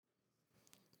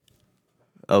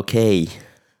Okay,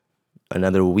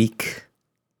 another week,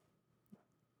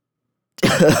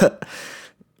 and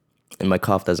my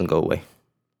cough doesn't go away,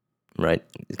 right?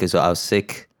 Because I was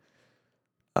sick,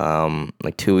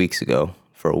 like 2 weeks ago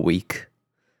for a week,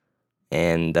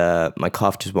 and my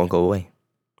cough just won't go away.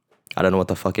 I don't know what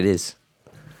the fuck it is.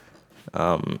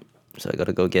 So I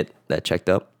gotta go get that checked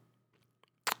up.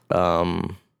 Yeah,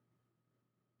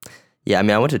 I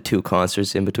mean, I went to 2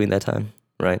 concerts in between that time,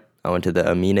 right? I went to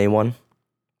the Amine one,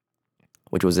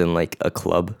 which was in like a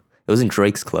club. It was in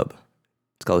Drake's club.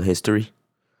 It's called History.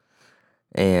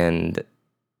 And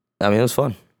I mean, it was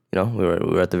fun. We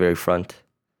were at the very front.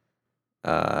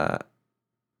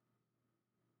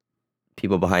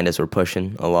 People behind us were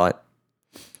pushing a lot.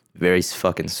 Very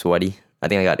fucking sweaty. I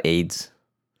think I got AIDS.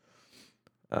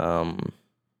 Yeah,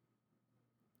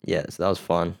 so that was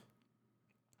fun.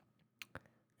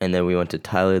 And then we went to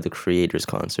Tyler the Creator's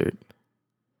concert.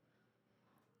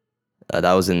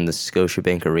 That was in the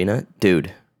Scotiabank Arena.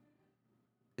 Dude,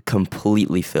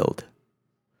 completely filled.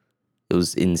 It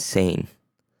was insane,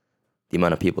 the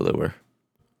amount of people there were.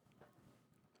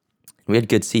 We had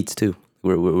good seats, too.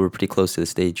 We're pretty close to the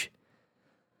stage.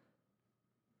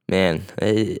 Man,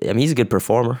 I mean, he's a good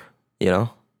performer,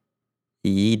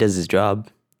 He does his job.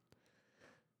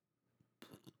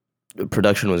 The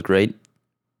production was great.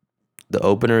 The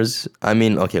openers, I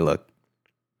mean, okay, look.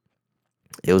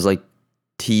 It was like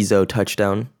Tizo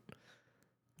Touchdown.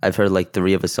 I've heard like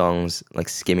 3 of his songs like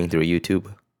skimming through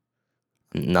YouTube.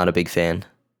 I'm not a big fan,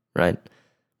 right?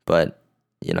 But,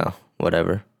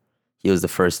 whatever. He was the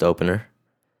first opener.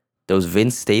 Those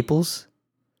Vince Staples,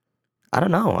 I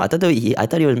don't know. I thought he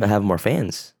would have more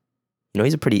fans.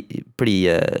 He's a pretty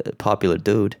popular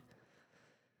dude.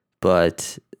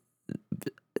 But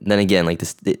then again, like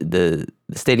the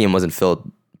stadium wasn't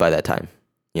filled by that time,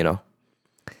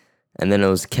 And then it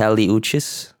was Kali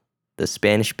Uchis, the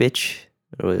Spanish bitch.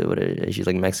 She's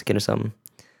like Mexican or something.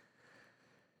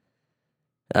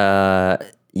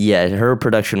 Yeah, her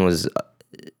production was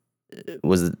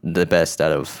the best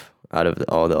out of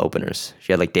all the openers.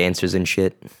 She had like dancers and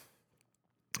shit.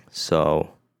 So,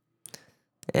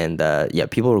 and yeah,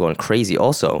 people were going crazy.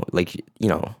 Also, like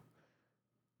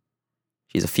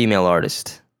she's a female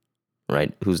artist,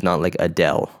 right? Who's not like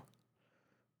Adele.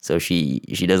 So she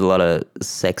does a lot of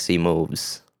sexy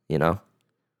moves, a lot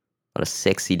of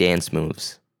sexy dance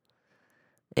moves,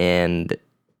 and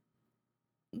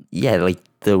yeah, like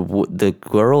the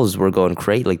girls were going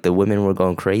crazy, like the women were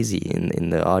going crazy in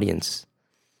the audience,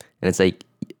 and it's like,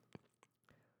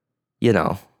 you'd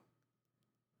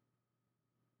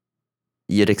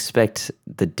expect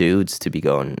the dudes to be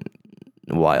going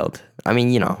wild. I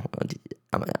mean,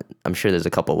 I'm sure there's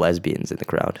a couple lesbians in the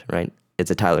crowd, right?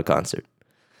 It's a Tyler concert.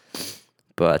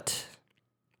 But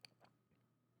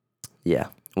yeah,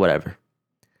 whatever.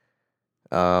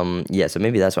 Yeah, so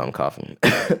maybe that's why I'm coughing.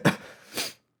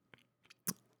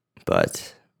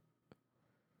 But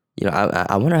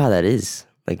I wonder how that is.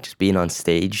 Like just being on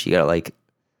stage, you got like,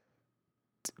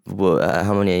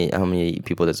 how many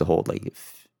people does it hold? Like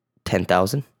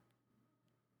 10,000?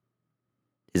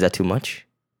 Is that too much?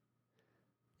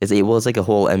 It's like a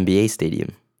whole NBA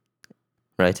stadium,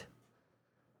 right?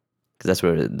 Because that's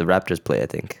where the Raptors play, I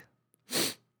think.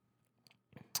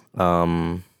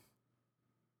 But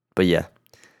yeah.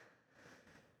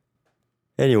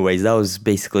 Anyways, that was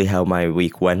basically how my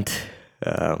week went.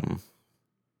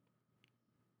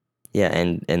 Yeah,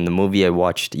 and the movie I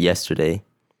watched yesterday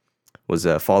was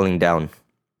Falling Down.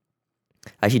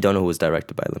 I actually don't know who it was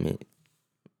directed by. Let me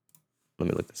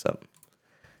look this up.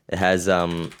 It has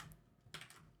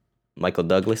Michael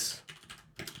Douglas,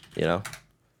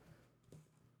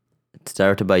 It's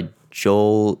directed by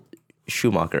Joel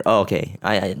Schumacher. Oh, okay.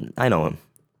 I know him.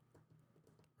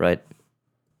 Right?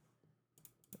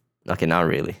 Okay, not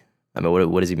really. I mean,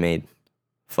 what has he made?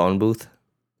 Phone Booth?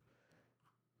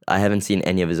 I haven't seen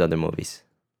any of his other movies.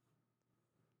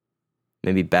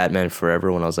 Maybe Batman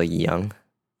Forever when I was like young.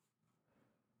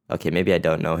 Okay, maybe I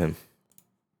don't know him.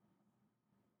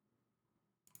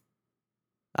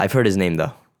 I've heard his name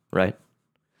though, right?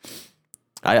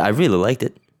 I really liked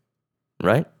it,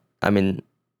 right? I mean,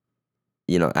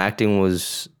 acting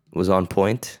was on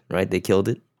point, right? They killed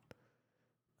it.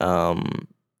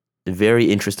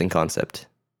 Very interesting concept.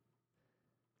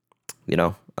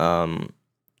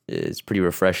 It's pretty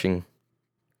refreshing,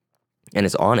 and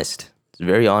it's honest. It's a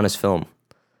very honest film.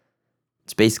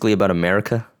 It's basically about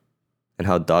America and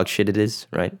how dog shit it is,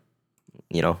 right?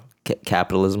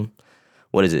 Capitalism.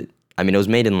 What is it? I mean, it was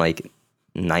made in like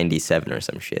 97 or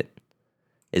some shit.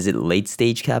 Is it late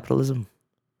stage capitalism?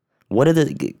 What are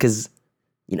the, because,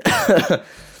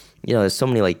 there's so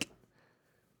many like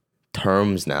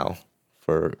terms now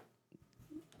for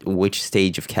which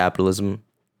stage of capitalism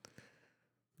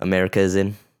America is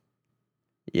in.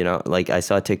 You know, like I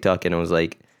saw TikTok and it was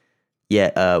like,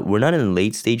 yeah, we're not in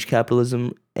late stage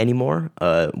capitalism anymore.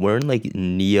 We're in like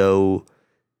neo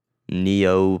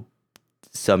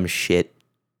some shit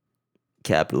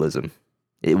capitalism.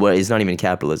 It's not even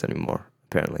capitalism anymore,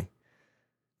 apparently.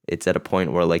 It's at a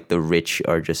point where like the rich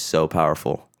are just so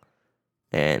powerful.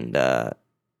 And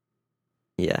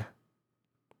yeah.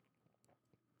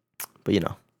 But you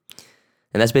know.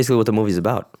 And that's basically what the movie's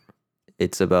about.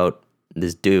 It's about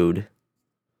this dude.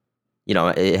 You know,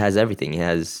 it has everything. It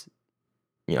has,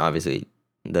 you know, obviously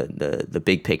the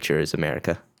big picture is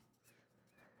America.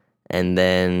 And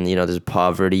then, you know, there's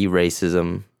poverty,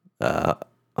 racism,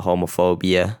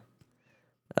 homophobia,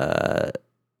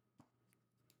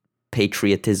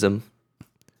 patriotism,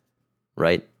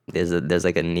 right? There's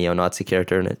like a neo-Nazi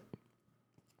character in it.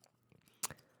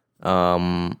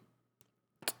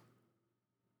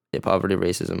 Yeah, poverty,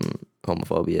 racism,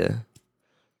 homophobia.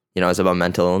 You know, it's about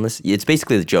mental illness. It's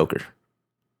basically the Joker,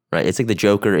 right? It's like the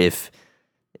Joker if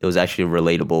it was actually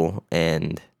relatable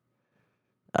and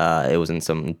it wasn't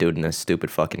some dude in a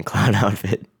stupid fucking clown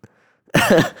outfit.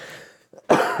 If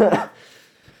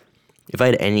I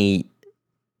had any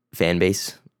fan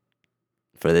base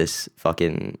for this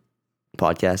fucking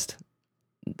podcast,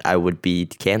 I would be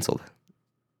canceled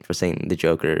for saying the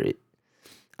Joker.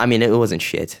 I mean, it wasn't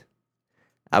shit.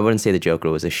 I wouldn't say the Joker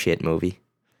was a shit movie.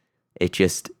 It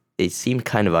seemed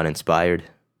kind of uninspired,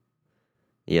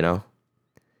 you know?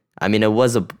 I mean, it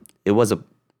was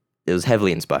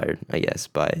heavily inspired, I guess,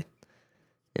 by,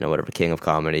 you know, whatever, King of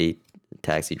Comedy,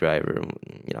 Taxi Driver,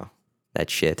 you know, that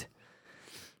shit.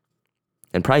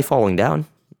 And probably Falling Down.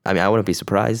 I mean, I wouldn't be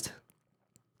surprised,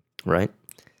 right?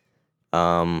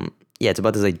 Yeah, it's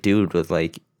about this like dude with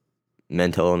like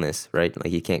mental illness, right?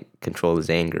 Like he can't control his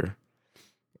anger,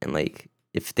 and like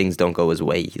if things don't go his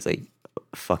way, he's like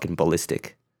fucking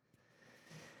ballistic.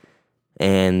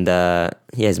 And yeah,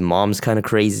 his mom's kind of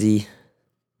crazy,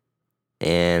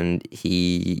 and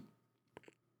he,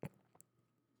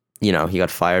 you know, he got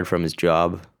fired from his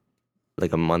job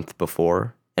like a month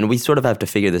before, and we sort of have to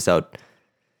figure this out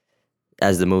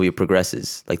as the movie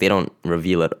progresses. Like they don't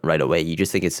reveal it right away. You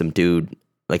just think it's some dude,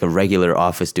 like a regular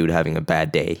office dude having a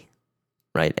bad day,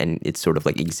 right? And it's sort of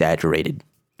like exaggerated.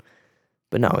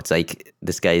 But no, it's like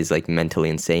this guy is like mentally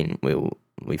insane.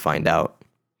 We find out.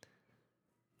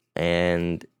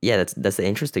 And yeah, that's the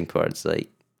interesting part. It's like,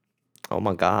 oh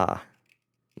my God,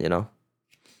 you know?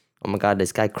 Oh my God,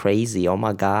 this guy crazy. Oh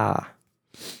my God.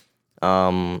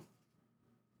 But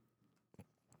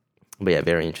yeah,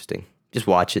 very interesting. Just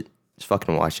watch it. Just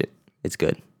fucking watch it. It's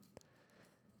good.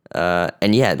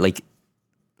 And yeah, like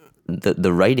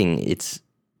the writing, it's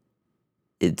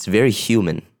very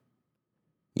human.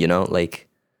 You know, like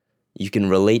you can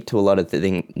relate to a lot of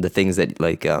the things that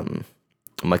like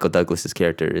Michael Douglas's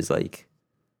character is like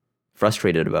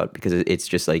frustrated about, because it's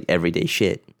just like everyday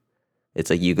shit.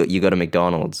 It's like you go to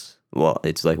McDonald's. Well,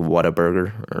 it's like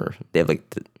Whataburger, or they have like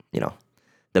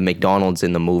the McDonald's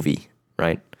in the movie,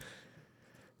 right?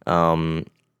 And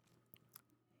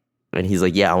he's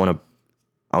like, yeah, I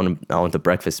want the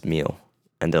breakfast meal,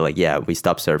 and they're like, yeah, we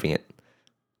stopped serving it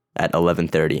at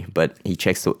 11:30, but he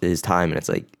checks his time and it's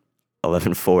like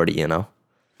 11:40, you know.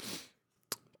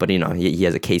 But you know, he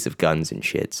has a case of guns and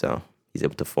shit, so he's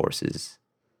able to force his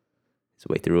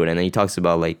way through it. And then he talks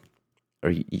about like,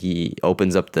 or he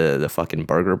opens up the fucking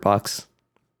burger box.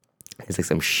 It's like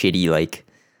some shitty, like,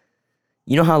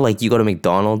 you know how like you go to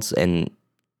McDonald's and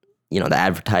you know the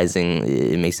advertising,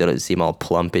 it makes it seem all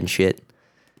plump and shit,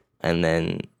 and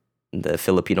then the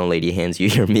Filipino lady hands you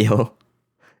your meal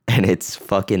and it's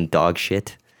fucking dog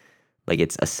shit. Like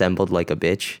it's assembled like a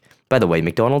bitch. By the way,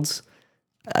 McDonald's,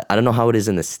 I don't know how it is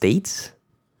in the States.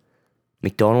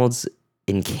 McDonald's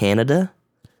in Canada,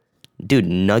 dude,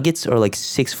 nuggets are like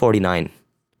 $6.49.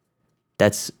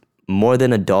 That's more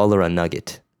than $1 a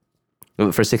nugget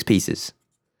for 6 pieces.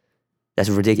 That's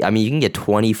ridiculous. I mean, you can get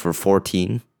 20 for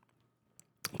 14,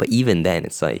 but even then,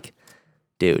 it's like,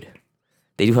 dude,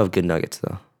 they do have good nuggets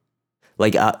though.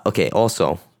 Like, okay,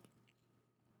 also,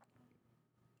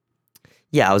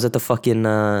 yeah, I was at the fucking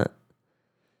the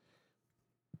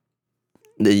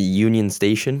Union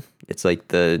Station. It's like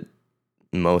the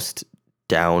most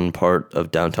down part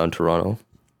of downtown Toronto,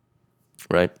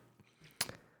 right?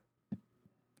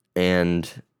 And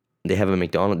they have a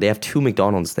McDonald's. They have 2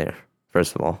 McDonald's there.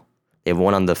 First of all, they have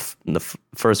one on the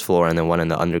first floor and then one in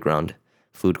the underground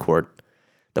food court.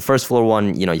 The first floor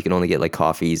one, you know, you can only get like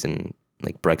coffees and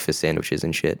like breakfast sandwiches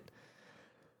and shit.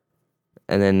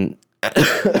 And then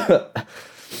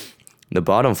The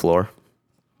bottom floor,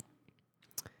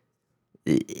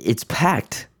 it's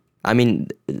packed. I mean,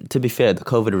 to be fair, the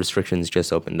COVID restrictions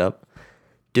just opened up.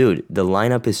 Dude, the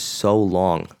lineup is so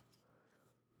long.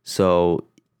 So,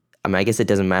 I mean, I guess it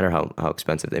doesn't matter how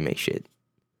expensive they make shit.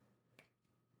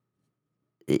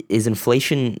 Is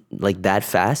inflation like that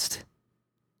fast?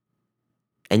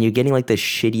 And you're getting like the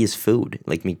shittiest food.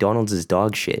 Like McDonald's is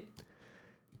dog shit.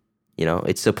 You know,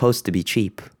 it's supposed to be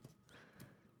cheap.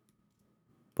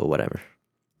 But whatever.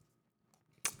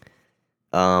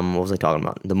 What was I talking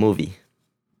about? The movie.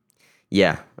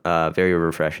 Yeah, very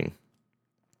refreshing.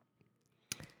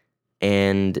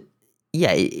 And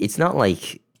yeah, it's not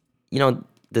like, you know,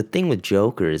 the thing with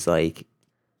Joker is like,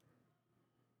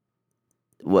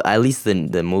 well, at least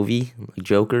the movie like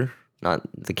Joker, not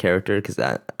the character, because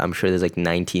I'm sure there's like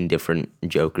 19 different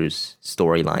Jokers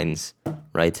storylines,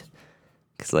 right?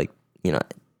 Because like, you know,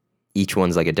 each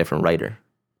one's like a different writer.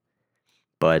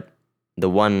 But the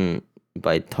one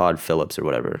by Todd Phillips or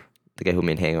whatever, the guy who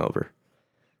made Hangover,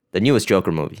 the newest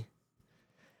Joker movie.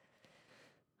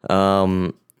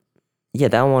 Yeah,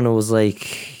 that one was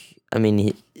like, I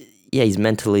mean, he's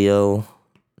mentally ill,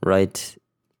 right?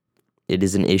 It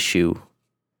is an issue.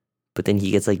 But then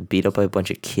he gets like beat up by a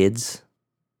bunch of kids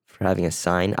for having a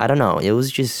sign. I don't know. It was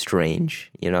just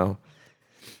strange, you know?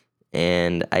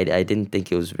 And I didn't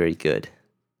think it was very good.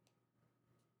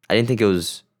 I didn't think it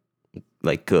was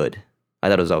like good. I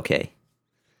thought it was okay.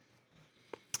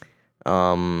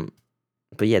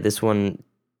 But yeah, this one,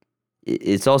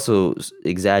 it's also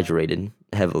exaggerated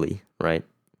heavily, right?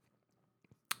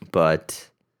 But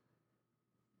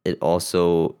it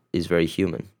also is very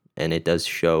human, and it does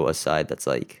show a side that's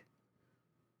like,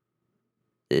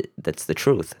 that's the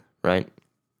truth, right?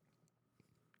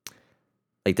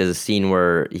 Like there's a scene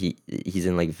where he's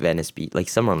in like Venice Beach, like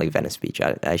somewhere on like Venice Beach.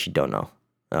 I actually don't know.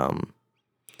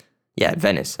 Yeah,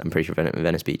 Venice. I'm pretty sure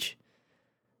Venice Beach.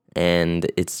 And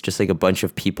it's just like a bunch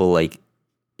of people, like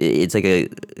it's like a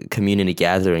community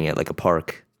gathering at like a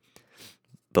park,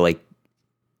 but like,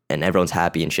 and everyone's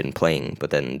happy and shit and playing. But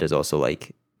then there's also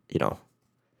like, you know,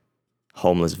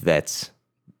 homeless vets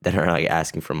that are like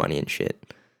asking for money and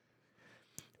shit.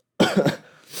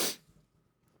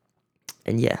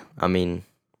 And yeah, I mean,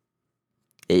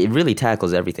 it really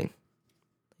tackles everything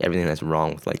that's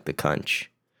wrong with like the cunch,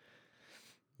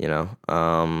 you know.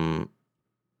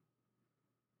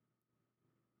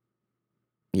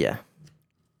 Yeah,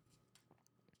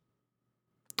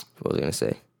 what was I gonna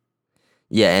say?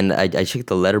 Yeah, and I checked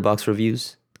the Letterboxd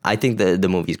reviews. I think the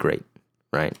movie's great,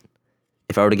 right?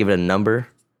 If I were to give it a number,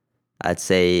 I'd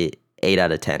say 8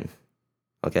 out of 10.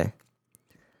 Okay.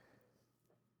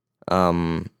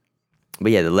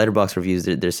 But yeah, the Letterboxd reviews,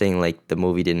 they're saying like the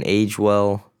movie didn't age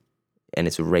well, and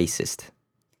it's racist.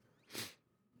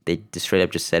 They just straight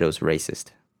up just said it was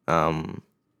racist. You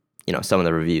know, some of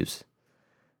the reviews,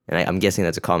 and I'm guessing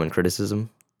that's a common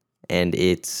criticism. And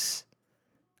it's,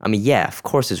 I mean, yeah, of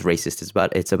course it's racist.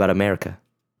 It's about America,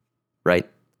 right?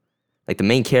 Like the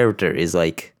main character is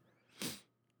like,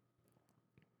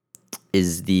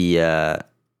 is the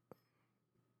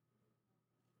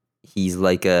he's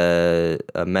like a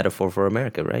metaphor for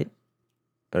America, right?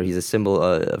 Or he's a symbol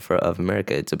of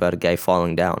America. It's about a guy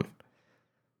falling down,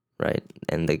 right?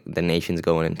 And the nation's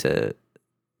going into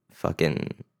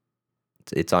fucking,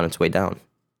 it's on its way down.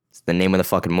 It's the name of the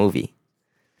fucking movie.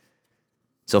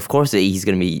 So of course he's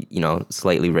gonna be, you know,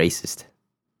 slightly racist,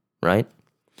 right?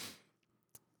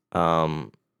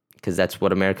 Because that's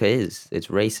what America is. It's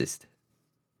racist,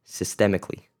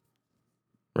 systemically,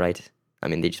 right? I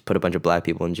mean, they just put a bunch of black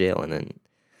people in jail and then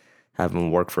have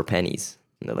them work for pennies.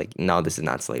 And they're like, no, this is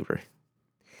not slavery.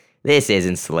 This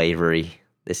isn't slavery.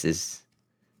 This is,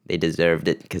 they deserved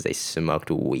it because they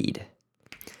smoked weed.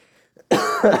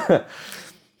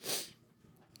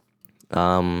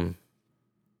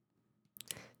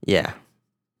 Yeah.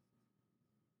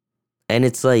 And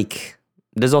it's like,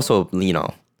 there's also, you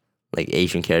know, like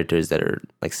Asian characters that are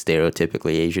like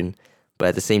stereotypically Asian. But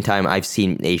at the same time, I've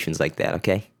seen Asians like that,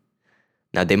 okay?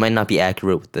 Now, they might not be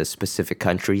accurate with the specific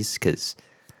countries because,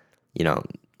 you know,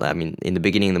 I mean, in the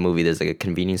beginning of the movie, there's like a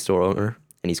convenience store owner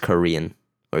and he's Korean,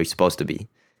 or he's supposed to be.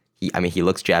 He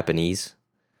looks Japanese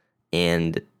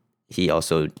and he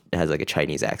also has like a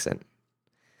Chinese accent.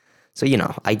 So, you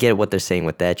know, I get what they're saying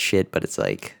with that shit, but it's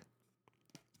like,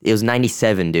 it was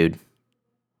 97, dude.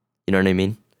 You know what I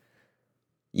mean?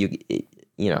 You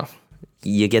know,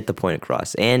 you get the point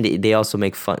across. And they also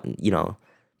make fun, you know,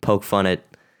 poke fun at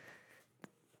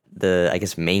the, I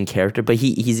guess, main character, but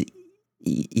he's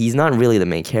not really the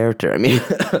main character. I mean,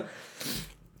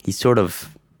 he sort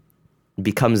of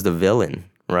becomes the villain,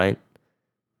 right?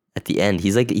 At the end,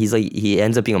 he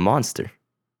ends up being a monster,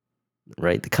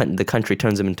 right? The country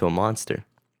turns him into a monster.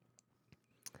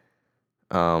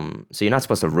 So you're not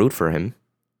supposed to root for him,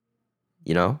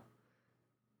 you know?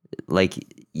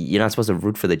 Like, you're not supposed to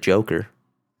root for the Joker.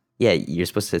 Yeah, you're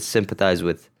supposed to sympathize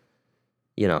with,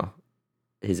 you know,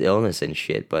 his illness and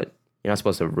shit, but you're not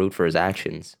supposed to root for his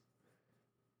actions.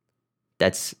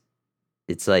 It's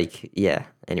like, yeah,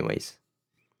 anyways.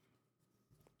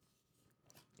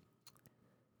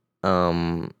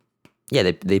 Yeah,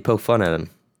 they poke fun at him.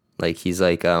 Like, he's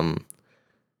talking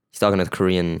to the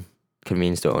Korean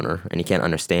convenience store owner, and he can't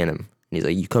understand him. And he's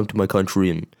like, you come to my country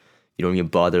and you don't even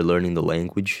bother learning the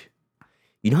language.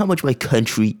 You know how much my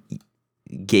country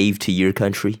gave to your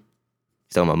country?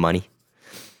 He's talking about money.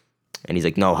 And he's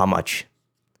like, no, how much?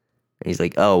 And he's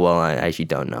like, oh, well, I actually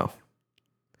don't know.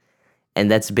 And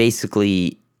that's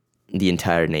basically the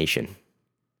entire nation,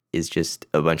 is just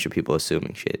a bunch of people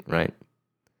assuming shit, right?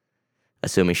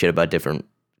 Assuming shit about different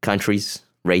countries,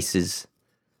 races,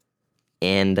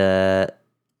 and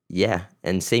yeah,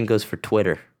 and same goes for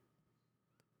Twitter.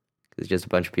 It's just a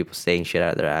bunch of people saying shit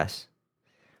out of their ass.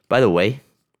 By the way,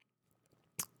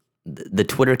 the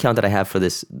Twitter account that I have for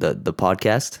the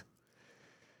podcast,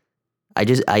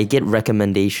 I get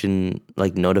recommendation,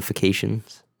 like,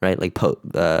 notifications, right? Like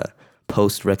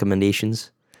post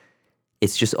recommendations.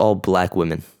 It's just all black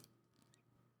women.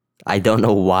 I don't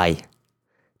know why.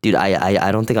 Dude,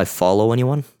 I don't think I follow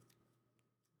anyone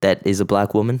that is a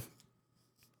black woman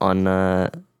on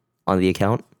the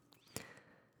account.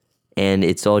 And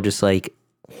it's all just like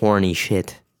horny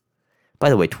shit. By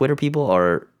the way, Twitter people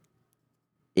are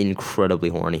incredibly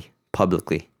horny.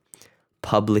 Publicly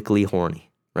horny,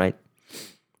 right?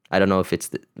 I don't know if it's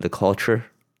the culture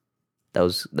that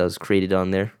was created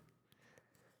on there.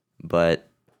 But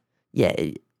yeah,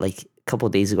 like a couple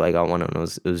of days ago I got one, and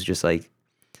it was just like,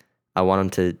 I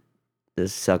want him to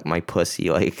suck my pussy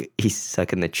like he's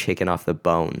sucking the chicken off the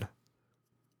bone.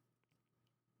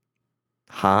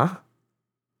 Huh?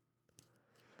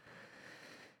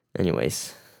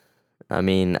 Anyways, I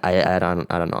mean, I don't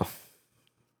know.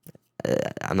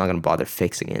 I'm not gonna bother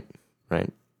fixing it, right?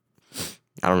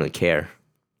 I don't really care.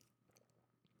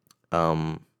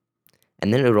 And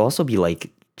then it would also be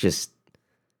like, just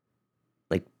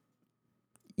like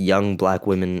young black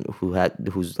women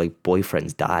whose like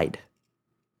boyfriends died.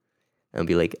 And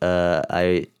be like,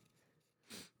 I'll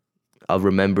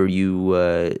remember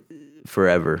you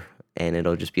forever, and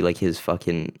it'll just be like his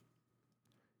fucking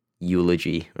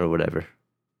eulogy or whatever.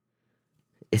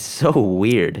 It's so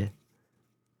weird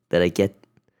that I get.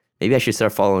 Maybe I should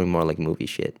start following more like movie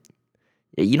shit.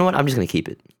 You know what? I'm just gonna keep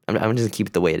it. I'm just gonna keep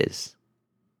it the way it is.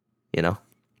 You know,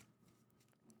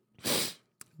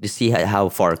 just see how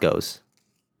far it goes.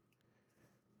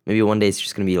 Maybe one day it's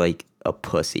just gonna be like a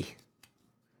pussy.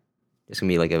 It's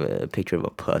gonna be like a picture of a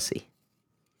pussy.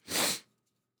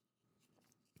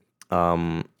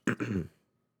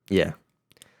 Yeah.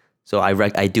 So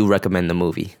I do recommend the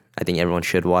movie. I think everyone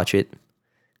should watch it.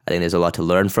 I think there's a lot to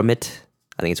learn from it.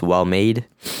 I think it's well made.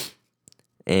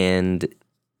 And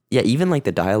yeah, even like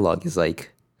the dialogue is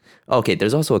like, okay,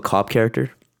 there's also a cop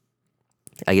character.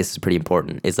 I guess it's pretty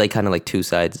important. It's like kind of like two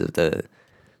sides of the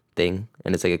thing.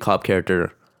 And it's like a cop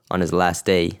character on his last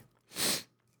day,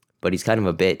 but he's kind of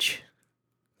a bitch.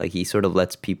 Like, he sort of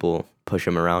lets people push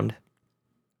him around.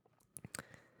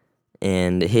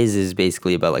 And his is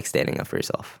basically about like standing up for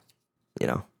yourself, you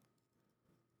know?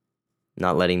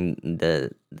 Not letting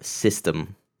the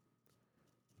system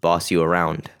boss you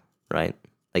around, right?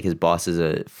 Like, his boss is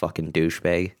a fucking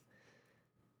douchebag.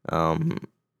 And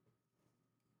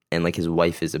like, his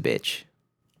wife is a bitch.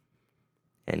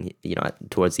 And, you know,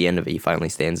 towards the end of it, he finally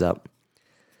stands up.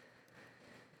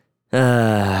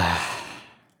 Yeah.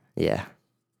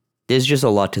 There's just a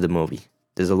lot to the movie.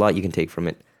 There's a lot you can take from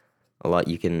it. A lot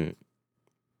you can...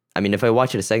 I mean, if I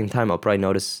watch it a second time, I'll probably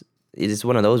notice it's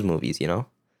one of those movies, you know?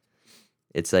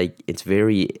 It's like, it's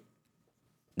very...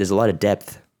 There's a lot of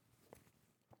depth.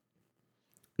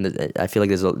 I feel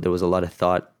like there was a lot of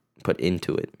thought put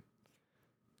into it.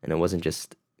 And it wasn't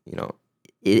just, you know...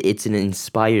 It's an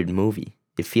inspired movie.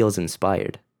 It feels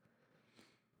inspired.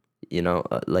 You know,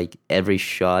 like, every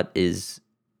shot is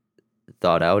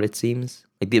thought out, it seems.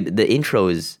 Like, the intro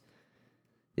is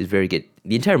very good.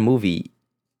 The entire movie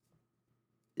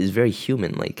is very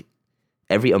human. Like,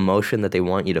 every emotion that they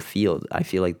want you to feel, I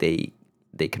feel like they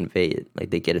convey it. Like,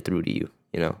 they get it through to you,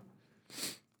 you know?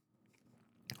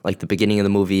 Like, the beginning of the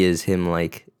movie is him,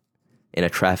 like, in a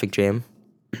traffic jam.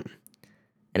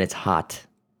 And it's hot.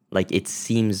 Like, it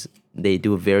seems they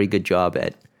do a very good job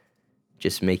at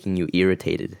just making you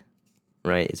irritated,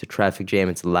 right? It's a traffic jam.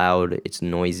 It's loud. It's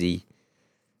noisy.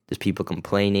 There's people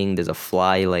complaining. There's a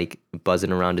fly like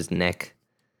buzzing around his neck.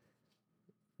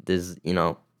 There's,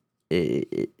 there's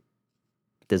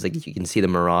like, you can see the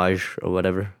mirage or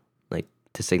whatever, like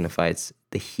to signify it's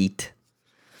the heat.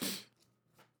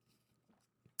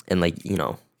 And like,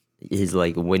 his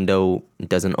like window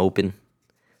doesn't open.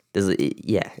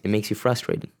 It makes you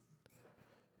frustrated.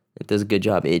 It does a good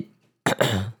job.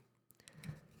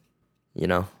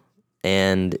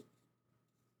 And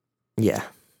yeah,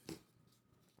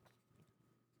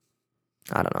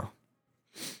 I don't know.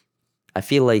 I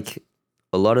feel like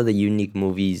a lot of the unique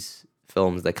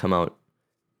films that come out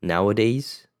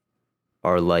nowadays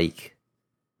are like,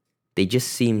 they just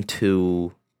seem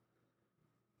too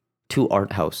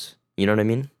art house. You know what I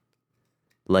mean?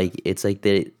 Like, it's like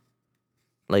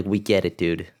we get it,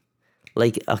 dude.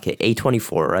 Like, okay,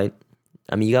 A24, right?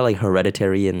 I mean, you got like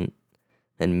Hereditary and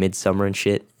Midsummer and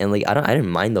shit, and like I didn't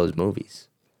mind those movies,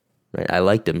 right? I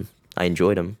liked them, I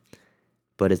enjoyed them,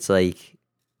 but it's like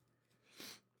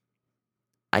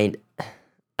I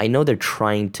know they're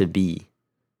trying to be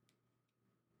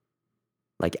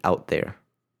like out there,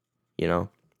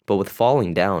 but with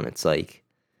Falling Down, it's like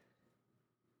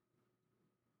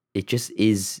it just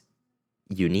is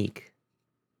unique,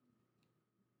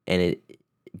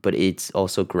 but it's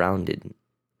also grounded.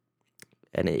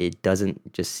 And it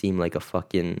doesn't just seem like a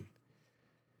fucking,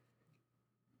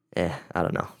 I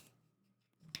don't know.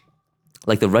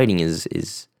 Like the writing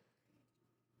is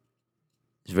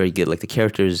very good. Like the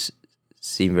characters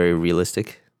seem very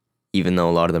realistic, even though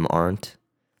a lot of them aren't.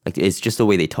 Like it's just the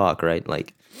way they talk, right?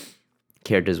 Like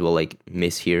characters will like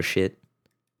mishear shit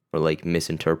or like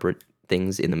misinterpret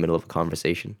things in the middle of a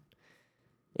conversation.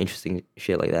 Interesting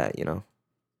shit like that,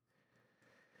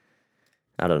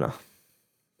 I don't know.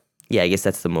 Yeah, I guess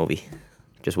that's the movie.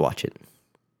 Just watch it.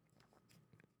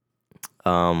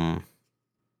 Yeah,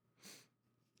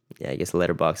 I guess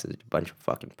Letterboxd is a bunch of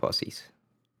fucking pussies.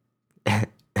 I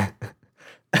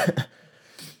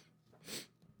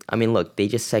mean, look, they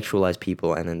just sexualize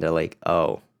people and then they're like,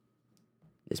 oh,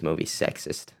 this movie's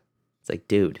sexist. It's like,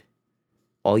 dude,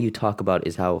 all you talk about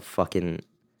is how fucking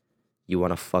you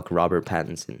want to fuck Robert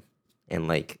Pattinson and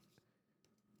like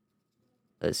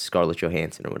Scarlett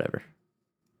Johansson or whatever.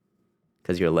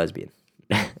 Because you're a lesbian.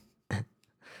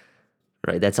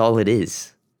 Right? That's all it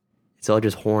is. It's all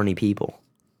just horny people.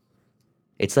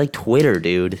 It's like Twitter,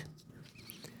 dude.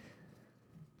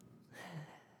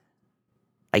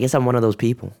 I guess I'm one of those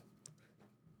people.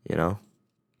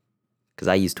 Because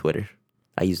I use Twitter.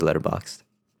 I use Letterboxd.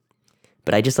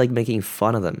 But I just like making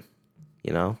fun of them.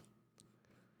 I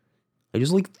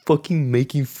just like fucking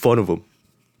making fun of them.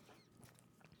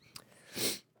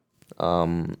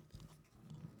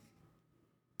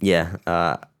 Yeah,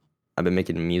 I've been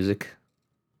making music.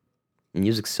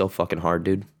 Music's so fucking hard,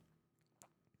 dude.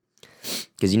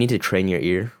 Because you need to train your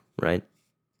ear, right?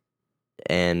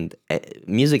 And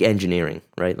music engineering,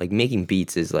 right? Like making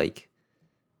beats is like,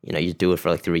 you do it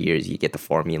for like 3 years, you get the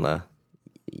formula.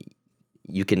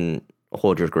 You can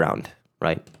hold your ground,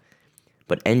 right?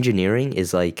 But engineering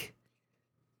is like,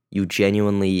 you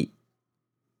genuinely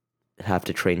have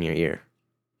to train your ear.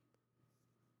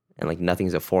 And like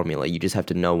nothing's a formula. You just have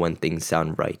to know when things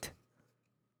sound right.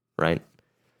 Right?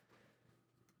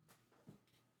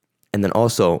 And then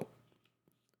also,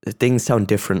 things sound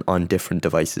different on different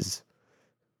devices.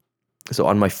 So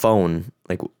on my phone,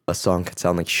 like a song could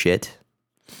sound like shit.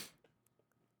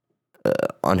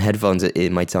 On headphones,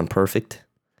 it might sound perfect.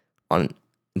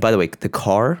 By the way, the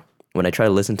car, when I try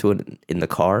to listen to it in the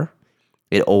car,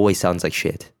 it always sounds like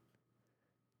shit.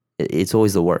 It's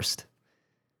always the worst.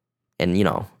 And,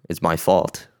 it's my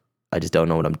fault. I just don't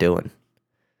know what I'm doing.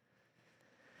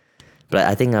 But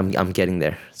I think I'm getting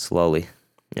there slowly.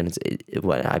 And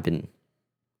I've been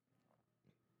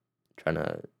trying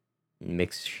to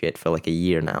mix shit for like a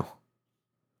year now.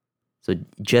 So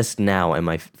just now am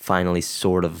I finally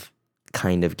sort of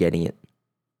kind of getting it.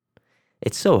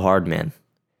 It's so hard, man.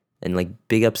 And like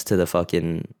big ups to the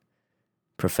fucking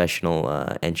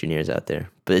professional engineers out there.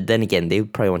 But then again, they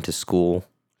probably went to school.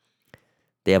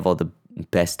 They have all the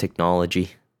best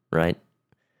technology, right?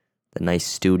 The nice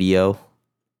studio.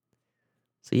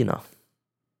 So, I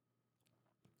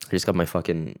just got my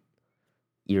fucking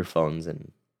earphones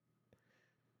and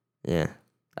yeah.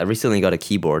 I recently got a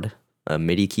keyboard, a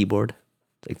MIDI keyboard,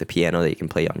 like the piano that you can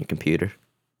play on your computer.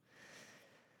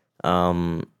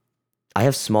 I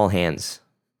have small hands,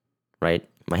 right?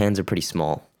 My hands are pretty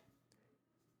small.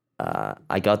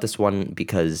 I got this one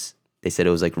because they said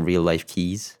it was like real life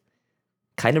keys.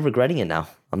 Kind of regretting it now.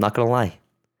 I'm not gonna lie.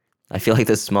 I feel like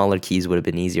the smaller keys would have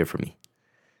been easier for me.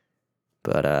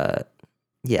 But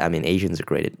yeah, I mean, Asians are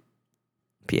great at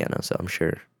piano, so I'm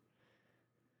sure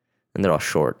And they're all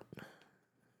short,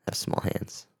 have small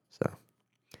hands. So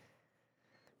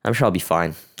I'm sure I'll be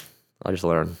fine. I'll just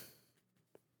learn.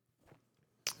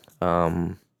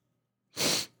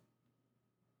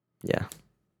 Yeah. It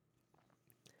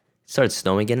started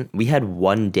snowing again. We had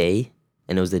one day,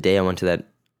 and it was the day I went to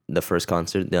the first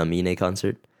concert, the Amine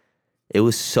concert. It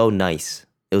was so nice.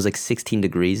 It was like 16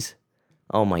 degrees.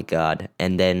 Oh my God.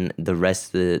 And then the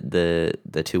rest of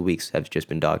the 2 weeks have just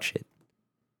been dog shit.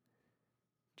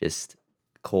 Just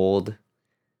cold,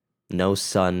 no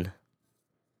sun,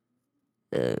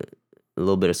 a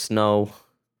little bit of snow.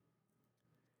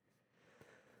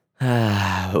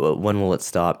 When will it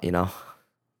stop, you know?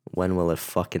 When will it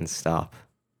fucking stop?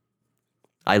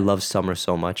 I love summer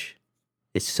so much.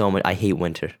 It's so much. I hate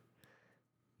winter.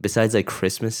 Besides like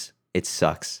Christmas, it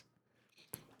sucks.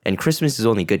 And Christmas is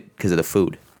only good because of the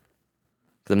food.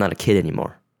 Because I'm not a kid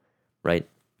anymore, right?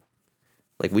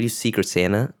 Like we do Secret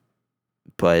Santa,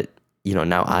 but you know,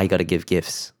 now I gotta give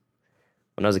gifts.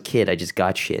 When I was a kid, I just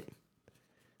got shit.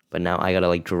 But now I gotta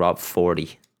like drop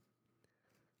 40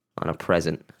 on a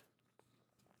present.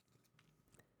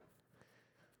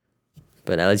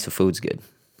 But at least the food's good,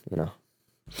 you know.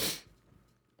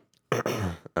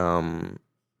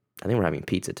 I think we're having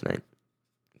pizza tonight.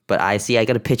 But I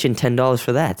gotta pitch in $10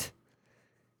 for that.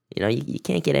 You know, you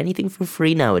can't get anything for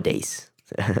free nowadays.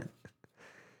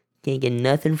 Can't get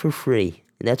nothing for free.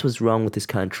 And that's what's wrong with this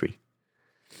country.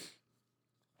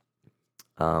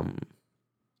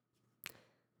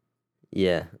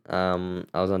 Yeah. I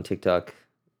was on TikTok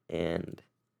and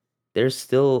there's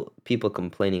still people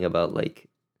complaining about like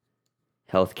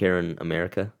healthcare in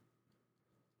America.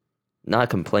 Not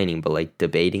complaining, but like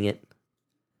debating it.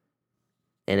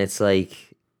 And it's like,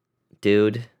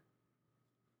 dude,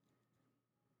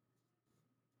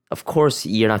 of course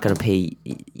you're not gonna pay,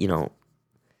 you know.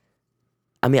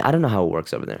 I mean, I don't know how it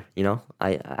works over there, you know?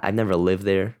 I've never lived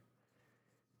there.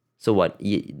 So what?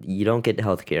 You don't get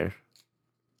healthcare,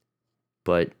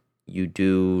 but you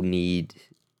do need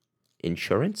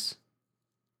insurance?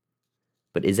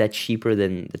 But is that cheaper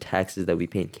than the taxes that we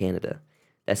pay in Canada?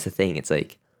 That's the thing. It's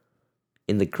like,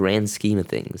 in the grand scheme of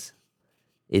things,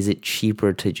 is it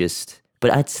cheaper to just...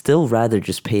 But I'd still rather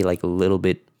just pay like a little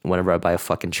bit whenever I buy a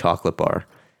fucking chocolate bar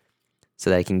so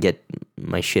that I can get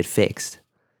my shit fixed.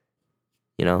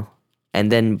 You know?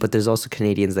 And then, but there's also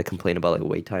Canadians that complain about like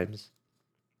wait times,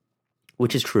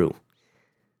 which is true,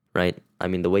 right? I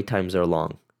mean, the wait times are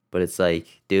long, but it's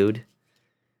like, dude,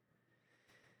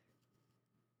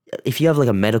 if you have like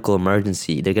a medical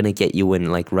emergency, they're gonna get you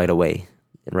in like right away,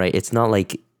 right? It's not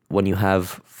like when you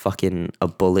have fucking a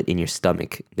bullet in your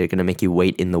stomach, they're gonna make you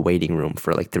wait in the waiting room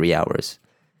for like 3 hours.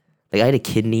 Like I had a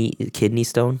kidney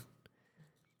stone,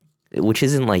 which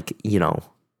isn't like, you know,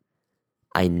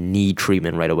 I need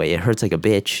treatment right away. It hurts like a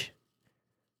bitch,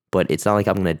 but it's not like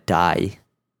I'm gonna die.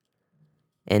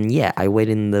 And yeah, I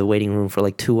waited in the waiting room for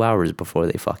like 2 hours before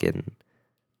they fucking,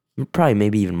 probably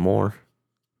maybe even more.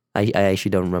 I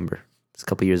actually don't remember. It's a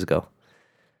couple years ago.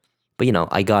 But you know,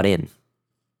 I got in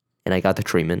and I got the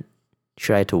treatment.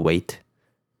 Sure, I had to wait.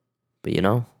 But you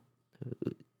know,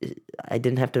 I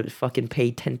didn't have to fucking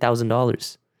pay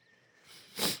 $10,000.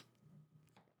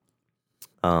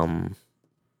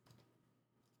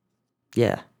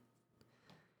 Yeah.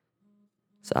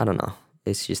 So I don't know.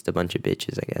 It's just a bunch of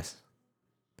bitches, I guess.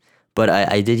 But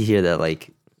I did hear that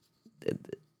like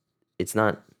it's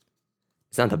not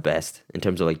the best in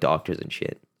terms of like doctors and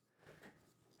shit.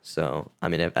 So I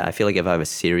mean, I feel like if I have a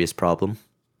serious problem,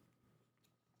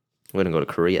 I'm gonna go to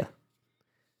Korea.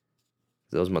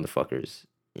 Those motherfuckers,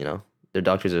 you know, their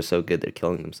doctors are so good they're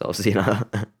killing themselves, you know,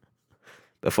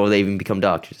 before they even become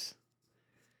doctors.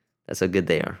 That's how good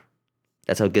they are.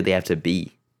 That's how good they have to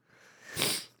be.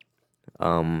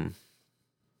 Yeah,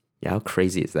 how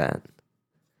crazy is that?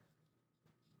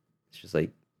 It's just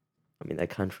like, I mean, that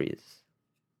country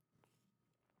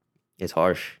it's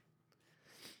harsh.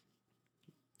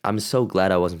 I'm so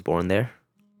glad I wasn't born there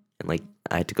and like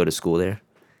I had to go to school there.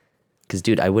 Cause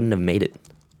dude, I wouldn't have made it.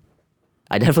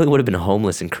 I definitely would have been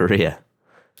homeless in Korea.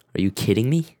 Are you kidding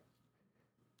me?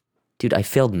 Dude, I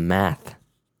failed math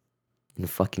in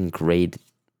fucking grade,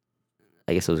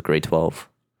 I guess it was grade 12,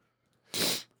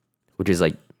 which is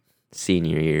like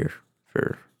senior year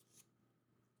for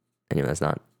anyone that's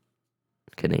not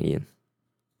Canadian.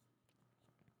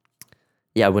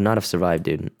 Yeah, I would not have survived,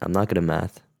 dude. I'm not good at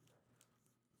math.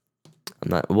 I'm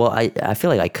not, well, I feel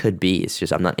like I could be. It's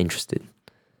just I'm not interested.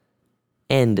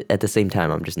 And at the same time,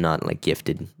 I'm just not like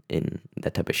gifted in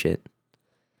that type of shit.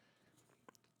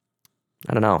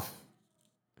 I don't know.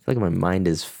 I feel like my mind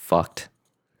is fucked.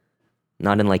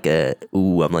 Not in like a,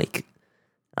 ooh, I'm like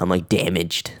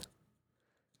damaged.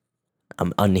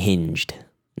 I'm unhinged.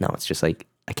 No, it's just like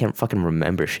I can't fucking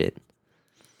remember shit.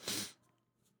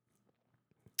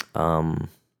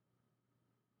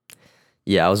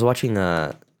 Yeah, I was watching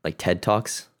like TED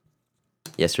Talks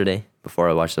yesterday before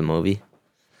I watched the movie.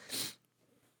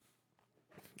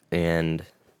 And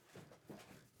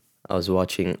I was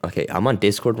watching, okay, I'm on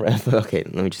Discord right now. Okay,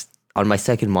 let me just, on my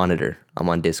second monitor, I'm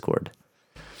on Discord.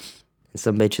 And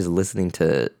some bitch is listening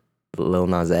to Lil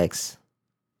Nas X.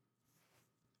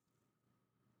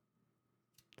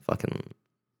 Fucking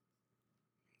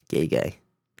gay guy.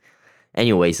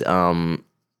 Anyways, what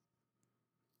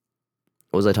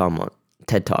was I talking about?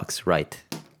 TED Talks, right.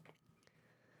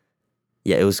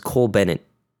 Yeah, it was Cole Bennett,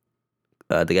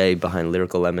 the guy behind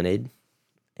Lyrical Lemonade.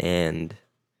 And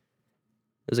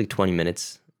it was like 20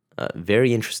 minutes.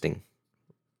 Very interesting.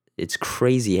 It's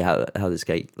crazy how this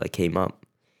guy like came up.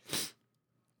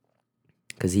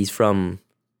 Because he's from,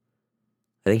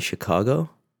 I think,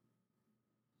 Chicago.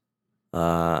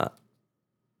 But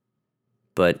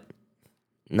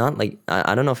not like,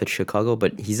 I don't know if it's Chicago,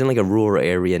 but he's in like a rural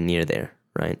area near there,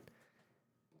 right?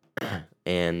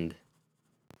 And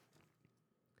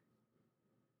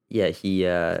yeah, he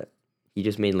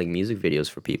just made like music videos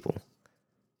for people.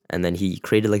 And then he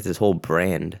created like this whole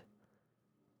brand.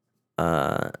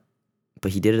 But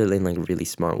he did it in like a really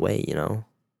smart way, you know?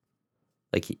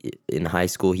 Like in high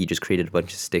school, he just created a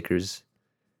bunch of stickers,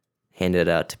 handed it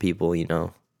out to people, you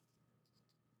know?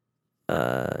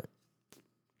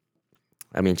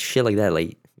 I mean, shit like that,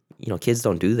 like, you know, kids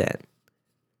don't do that,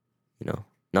 you know?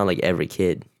 Not like every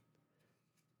kid.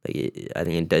 Like, I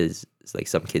think it does, it's like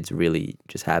some kids really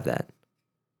just have that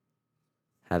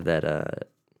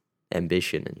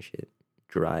ambition and shit,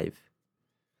 drive.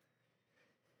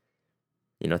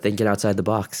 You know, thinking outside the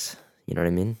box, you know what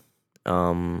I mean?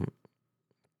 And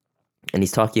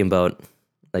he's talking about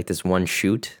like this one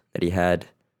shoot that he had.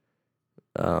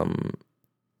 I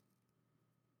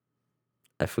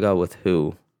forgot with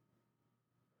who.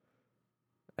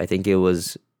 I think it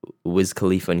was Wiz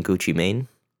Khalifa and Gucci Mane.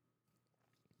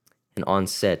 And on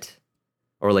set,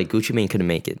 or like Gucci Mane couldn't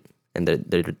make it, and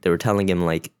they were telling him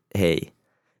like, hey,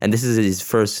 and this is his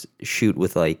first shoot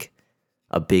with like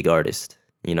a big artist,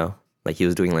 you know, like he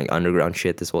was doing like underground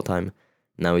shit this whole time.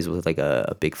 Now he's with like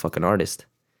a big fucking artist,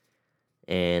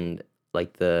 and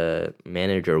like the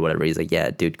manager or whatever, he's like,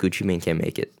 yeah, dude, Gucci Mane can't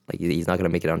make it. Like he's not gonna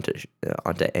make it onto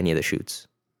any of the shoots,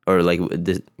 or like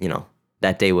this, you know,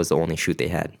 that day was the only shoot they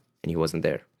had, and he wasn't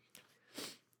there.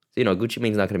 So, you know, Gucci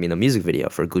Mane's not going to be in the music video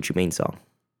for a Gucci Mane song,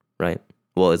 right?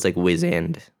 Well, it's like Wiz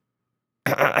and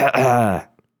Gucci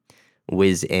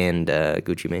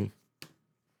Mane.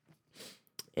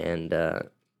 And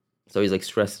so he's like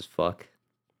stressed as fuck.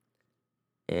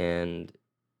 And,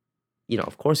 you know,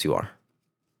 of course you are,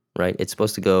 right? It's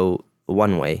supposed to go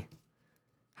one way,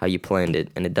 how you planned it,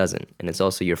 and it doesn't. And it's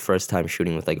also your first time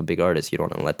shooting with like a big artist. You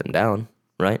don't want to let them down,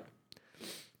 right?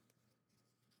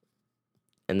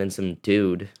 And then some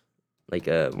dude, like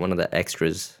one of the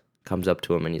extras, comes up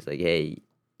to him and he's like, hey,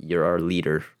 you're our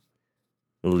leader.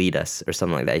 Lead us, or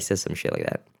something like that. He says some shit like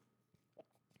that.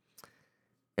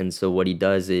 And so what he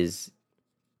does is,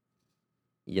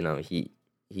 you know, he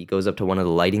goes up to one of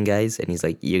the lighting guys and he's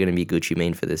like, you're going to be Gucci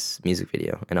Mane for this music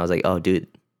video. And I was like, oh, dude,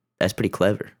 that's pretty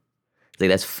clever. It's like,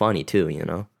 that's funny too, you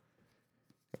know?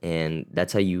 And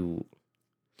that's how you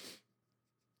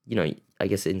know, I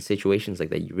guess in situations like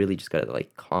that, you really just gotta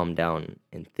like calm down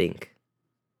and think,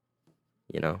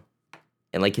 you know?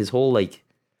 And like his whole like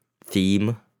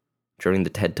theme during the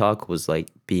TED Talk was like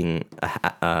being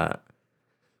a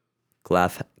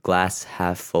glass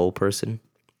half full person,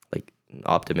 like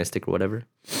optimistic or whatever.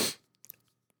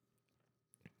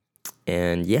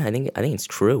 And yeah, I think it's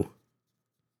true,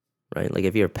 right? Like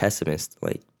if you're a pessimist,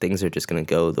 like things are just gonna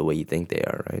go the way you think they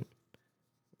are, right?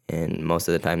 And most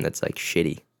of the time, that's like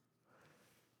shitty.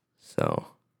 So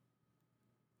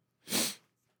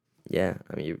yeah,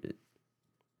 I mean,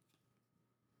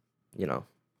 you know,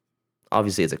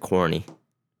 obviously it's a corny,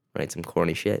 right? Some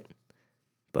corny shit,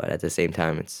 but at the same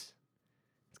time, it's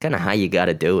kind of how you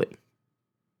gotta do it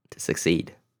to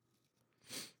succeed,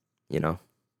 you know.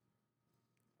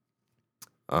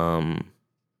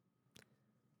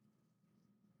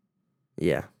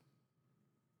 Yeah.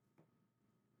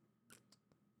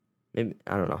 Maybe,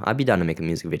 I don't know. I'd be down to make a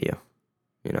music video,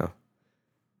 you know.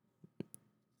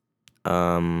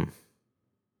 I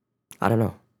don't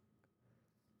know.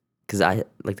 Cause I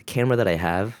like the camera that I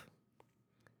have.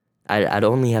 I'd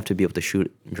only have to be able to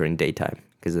shoot during daytime,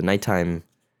 because the nighttime,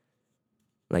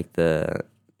 like the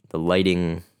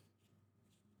lighting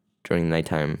during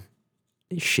nighttime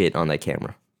is shit on that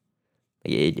camera.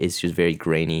 Like it's just very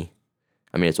grainy.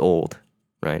 I mean, it's old,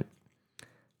 right?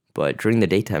 But during the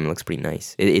daytime, it looks pretty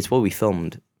nice. It's what we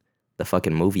filmed the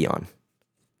fucking movie on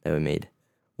that we made.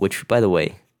 Which, by the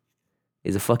way,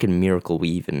 is a fucking miracle we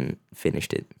even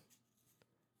finished it.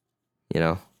 You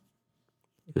know?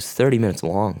 It was 30 minutes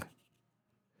long.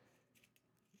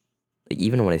 Like,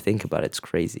 even when I think about it, it's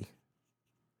crazy.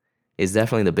 It's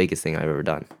definitely the biggest thing I've ever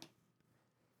done.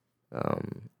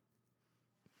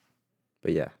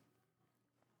 But yeah.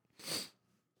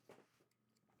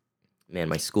 Man,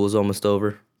 my school's almost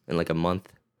over in like a month.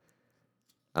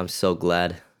 I'm so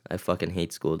glad. I fucking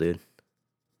hate school, dude.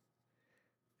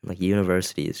 Like,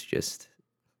 university is just...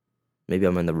 Maybe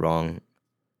I'm in the wrong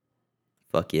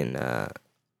fucking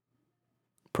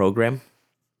program.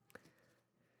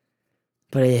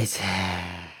 But it's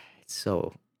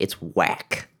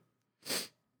whack.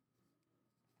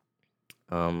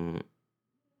 Yeah,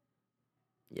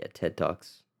 TED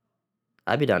Talks.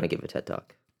 I'd be down to give a TED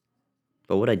Talk.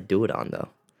 But what would I do it on, though?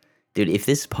 Dude, if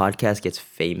this podcast gets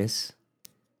famous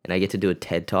and I get to do a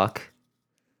TED Talk,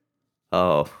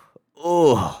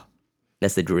 oh,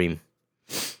 that's the dream,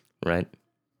 right?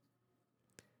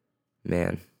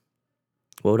 Man,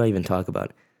 what would I even talk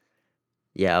about?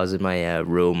 Yeah, I was in my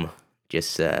room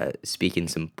just speaking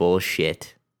some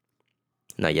bullshit.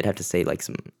 No, you'd have to say like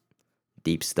some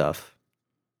deep stuff.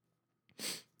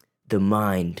 The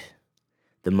mind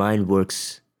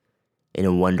works in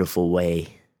a wonderful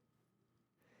way.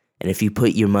 And if you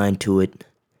put your mind to it,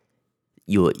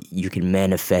 you can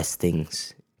manifest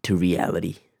things to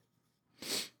reality.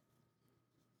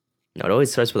 Now, it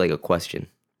always starts with like a question.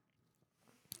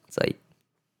 It's like,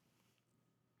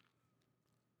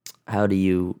 how do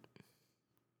you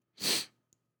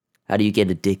get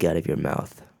a dick out of your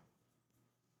mouth?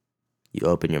 You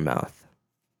open your mouth.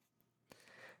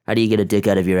 How do you get a dick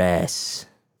out of your ass?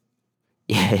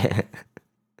 Yeah.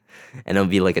 And it'll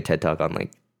be like a TED Talk on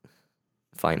like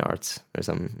fine arts or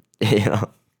something. You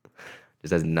know?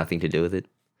 Just has nothing to do with it.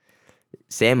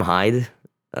 Sam Hyde,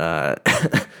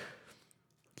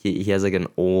 he has like an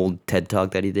old TED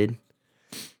Talk that he did.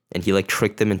 And he like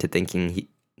tricked them into thinking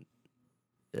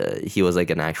he was like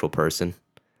an actual person.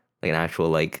 Like an actual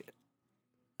like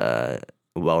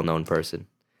well-known person.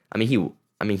 I mean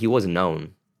he was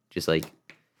known just like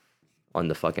on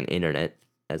the fucking internet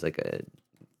as like a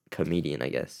comedian, I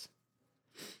guess.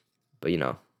 But you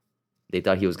know, they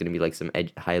thought he was gonna be like some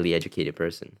highly educated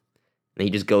person. And he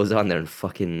just goes on there and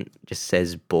fucking just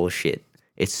says bullshit.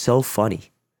 It's so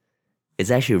funny.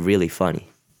 It's actually really funny.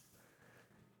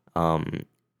 And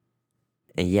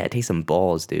yeah, it takes some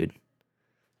balls, dude.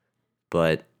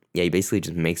 But yeah, he basically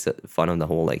just makes fun of the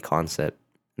whole like concept,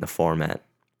 the format.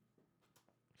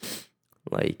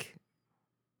 Like,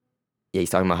 yeah, he's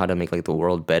talking about how to make like the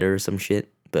world better or some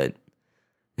shit, but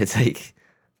it's like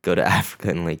go to Africa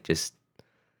and like just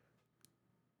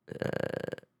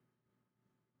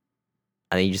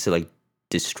I think he just said like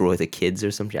destroy the kids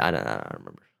or something. I don't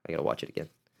remember. I gotta watch it again.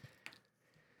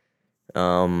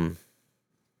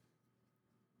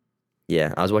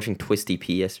 Yeah, I was watching Twisty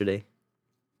P yesterday.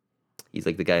 He's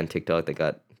like the guy on TikTok that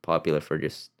got popular for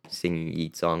just singing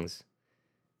Yeet songs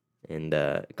and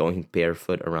going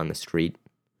barefoot around the street,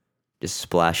 just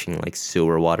splashing like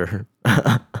sewer water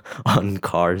on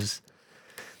cars.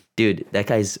 Dude, that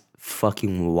guy's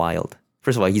fucking wild.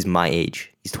 First of all, he's my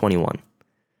age. He's 21,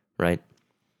 right?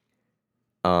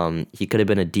 He could have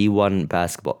been a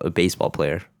D1 baseball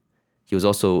player. He was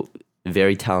also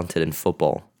very talented in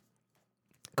football.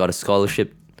 Got a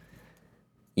scholarship.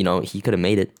 You know, he could have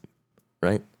made it,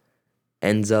 right?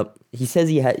 Ends up, he says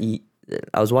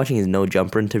I was watching his No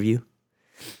Jumper interview.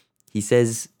 He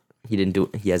says he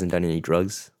hasn't done any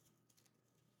drugs.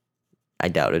 I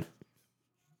doubt it,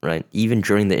 right? Even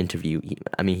during the interview,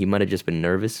 he might have just been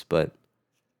nervous, but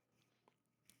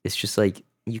it's just like,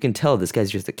 you can tell this guy's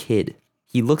just a kid.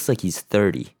 He looks like he's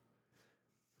 30,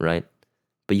 right?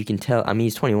 But you can tell,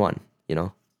 he's 21, you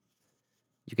know?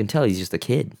 You can tell he's just a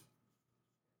kid,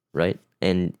 right?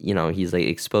 And, you know, he's like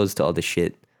exposed to all this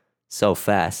shit so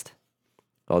fast.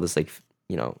 All this like,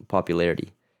 you know,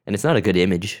 popularity. And it's not a good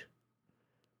image,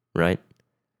 right?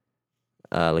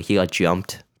 Like he got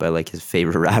jumped by like his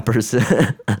favorite rappers,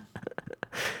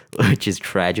 which is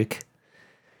tragic.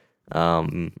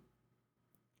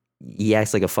 He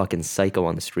acts like a fucking psycho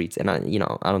on the streets, and I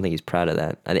don't think he's proud of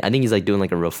that. I think he's like doing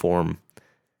like a reform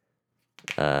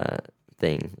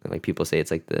thing. Like people say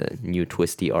it's like the new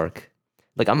Twisty arc.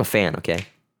 Like I'm a fan, okay?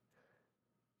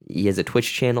 He has a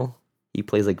Twitch channel. He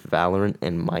plays like Valorant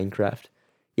and Minecraft.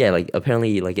 Yeah, like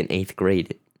apparently like in 8th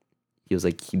grade, he was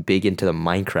like big into the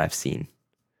Minecraft scene.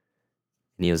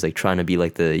 And he was like trying to be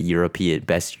like the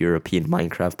best European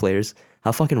Minecraft players.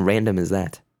 How fucking random is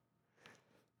that?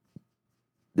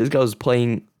 This guy was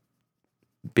playing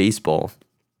baseball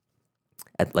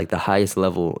at like the highest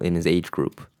level in his age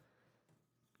group,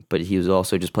 but he was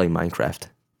also just playing Minecraft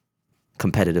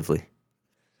competitively.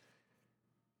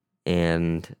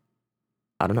 And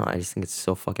I don't know, I just think it's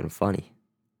so fucking funny.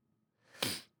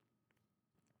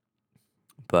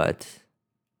 But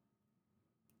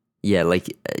yeah, like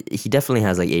he definitely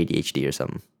has like ADHD or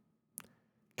something.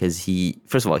 Because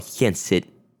first of all, he can't sit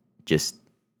just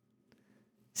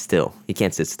still. He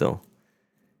can't sit still.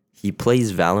 He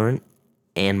plays Valorant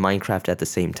and Minecraft at the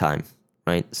same time,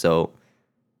 right? So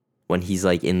when he's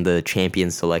like in the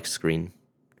champion select screen,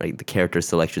 like the character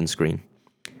selection screen,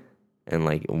 and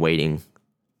like waiting,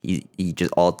 he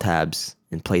just alt tabs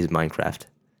and plays Minecraft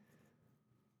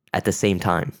at the same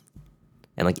time.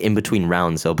 And like in between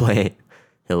rounds, he'll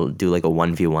do like a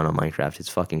 1v1 on Minecraft. It's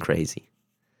fucking crazy.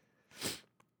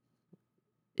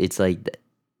 It's like,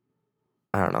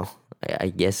 I don't know. I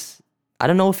guess, I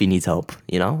don't know if he needs help,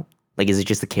 you know? Like, is it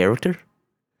just a character?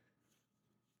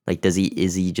 Like, is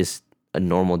he just a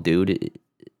normal dude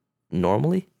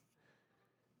normally?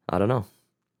 I don't know.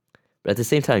 But at the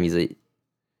same time, he's a,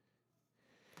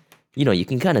 you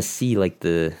can kind of see like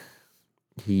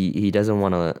he doesn't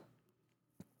want to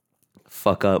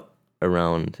fuck up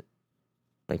around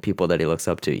like people that he looks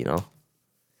up to, you know?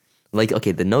 Like,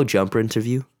 okay, the No Jumper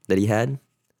interview that he had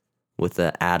with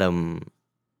the Adam,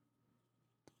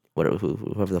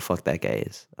 whoever the fuck that guy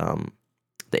is,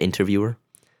 the interviewer.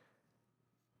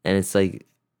 And it's like,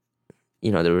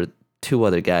 there were two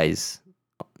other guys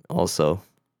also,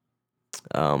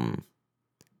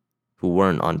 who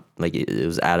weren't on, like, it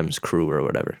was Adam's crew or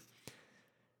whatever.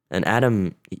 And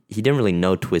Adam, he didn't really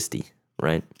know Twisty,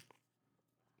 right?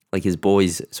 Like, his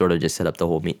boys sort of just set up the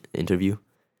whole interview.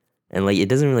 And, like, it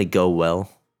doesn't really go well.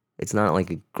 It's not, like,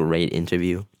 a great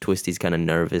interview. Twisty's kind of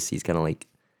nervous. He's kind of, like,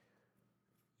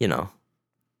 not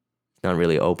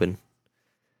really open.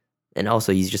 And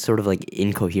also, he's just sort of, like,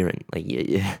 incoherent. Like,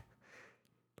 yeah.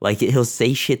 Like, he'll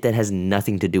say shit that has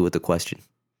nothing to do with the question.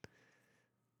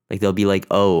 Like, they'll be like,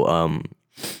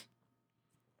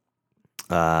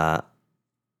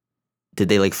 did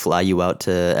they, like, fly you out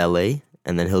to LA?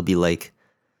 And then he'll be like,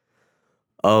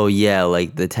 oh, yeah,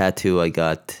 like, the tattoo I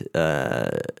got,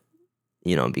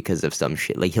 because of some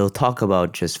shit. Like, he'll talk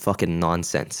about just fucking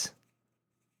nonsense.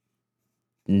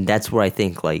 And that's where I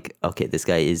think, like, okay, this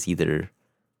guy is either,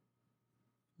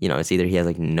 it's either he has,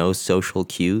 like, no social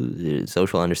cue,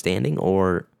 social understanding,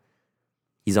 or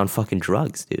he's on fucking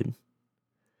drugs, dude.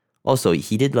 Also,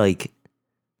 he did, like,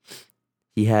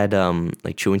 he had,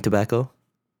 like, chewing tobacco.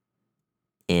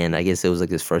 And I guess it was, like,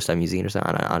 his first time using it or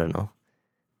something. I don't know.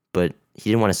 But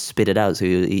he didn't want to spit it out, so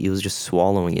he was just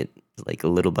swallowing it, like,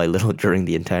 little by little during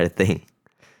the entire thing.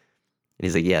 And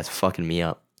he's like, yeah, it's fucking me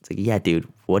up. It's like, yeah, dude,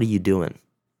 what are you doing?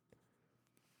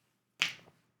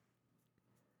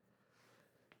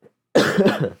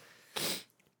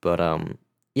 But,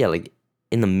 yeah, like,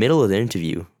 in the middle of the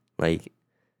interview, like,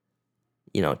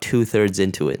 2/3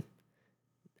 into it,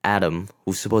 Adam,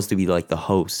 who's supposed to be, like, the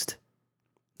host,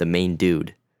 the main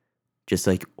dude, just,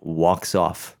 like, walks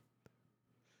off.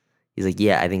 He's like,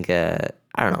 yeah, I think, I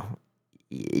don't know.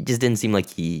 It just didn't seem like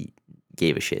he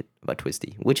gave a shit about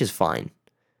Twisty, which is fine.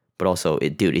 But also,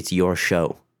 dude, it's your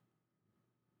show,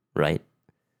 right?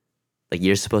 Like,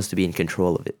 you're supposed to be in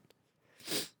control of it.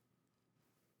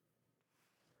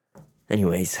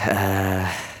 Anyways,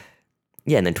 yeah,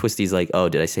 and then Twisty's like, oh,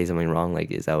 did I say something wrong? Like,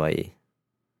 is that why he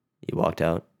walked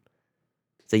out?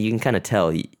 So you can kind of tell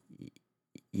he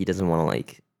doesn't want to,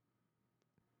 like,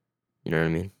 you know what I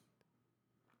mean?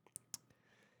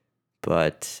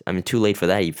 But, I mean, too late for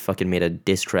that. He fucking made a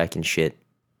diss track and shit.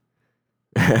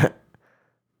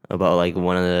 About, like,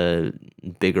 one of the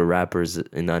bigger rappers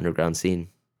in the underground scene,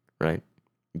 right?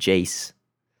 Jace.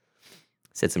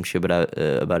 Said some shit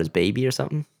about his baby or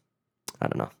something. I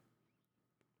don't know.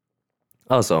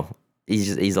 Also,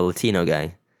 he's a Latino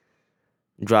guy.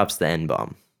 Drops the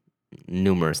N-bomb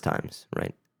numerous times,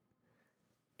 right?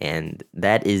 And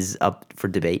that is up for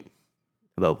debate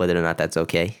about whether or not that's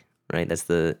okay, right? It's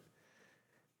the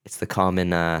common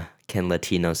can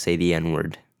Latinos say the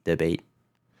N-word debate.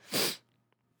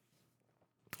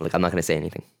 Look, I'm not gonna say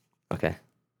anything, okay?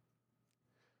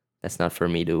 That's not for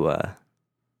me to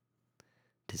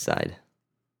decide.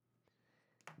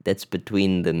 That's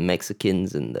between the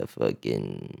Mexicans and the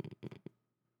fucking,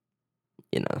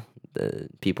 the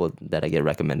people that I get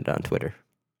recommended on Twitter.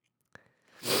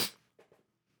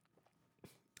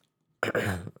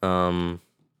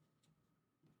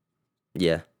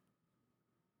 Yeah.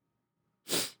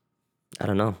 I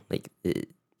don't know. Like,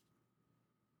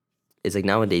 it's like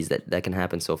nowadays that can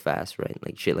happen so fast, right?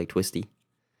 Like shit like Twisty.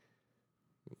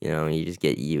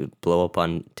 You blow up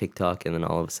on TikTok, and then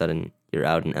all of a sudden you're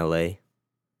out in LA,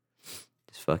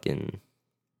 just fucking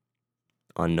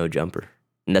on no jumper.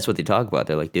 And that's what they talk about.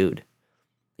 They're like, dude,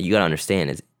 you gotta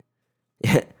understand,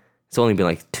 it's only been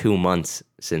like 2 months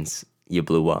since you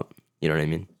blew up. You know what I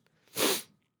mean?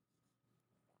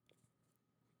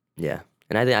 Yeah.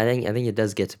 And I think it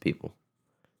does get to people.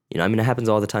 I mean, it happens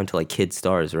all the time to like kid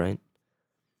stars, right?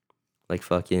 Like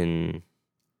fucking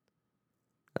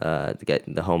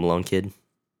the Home Alone kid,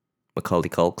 Macaulay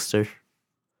Culkin.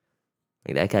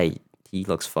 Like that guy, he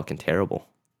looks fucking terrible.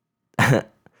 I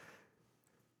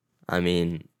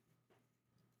mean,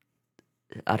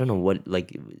 I don't know what,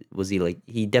 like, was he like?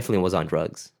 He definitely was on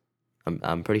drugs.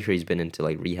 I'm pretty sure he's been into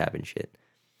like rehab and shit.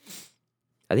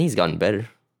 I think he's gotten better.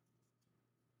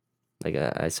 Like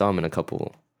I saw him in a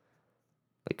couple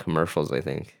like commercials, I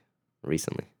think,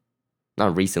 recently.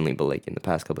 Not recently, but like in the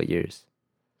past couple of years.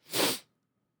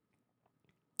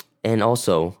 And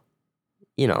also,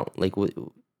 like with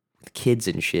kids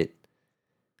and shit.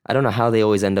 I don't know how they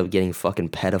always end up getting fucking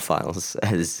pedophiles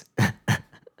as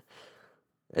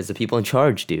as the people in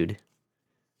charge, dude.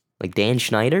 Like Dan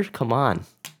Schneider, come on.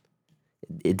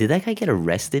 Did that guy get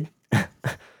arrested?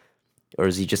 Or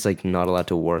is he just like not allowed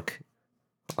to work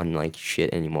on like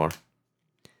shit anymore?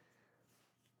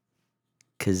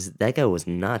 Cause that guy was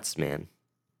nuts, man.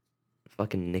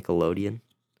 Fucking Nickelodeon.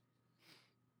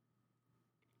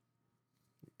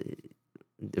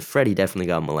 Freddie definitely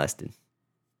got molested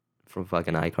from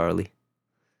fucking iCarly.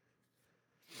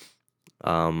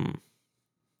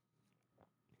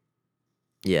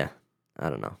 Yeah, I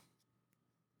don't know.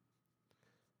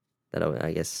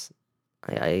 I guess,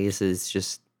 I guess it's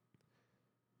just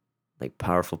like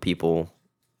powerful people.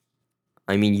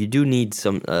 I mean, you do need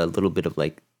a little bit of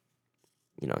like,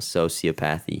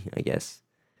 sociopathy, I guess,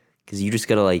 because you just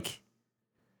gotta like.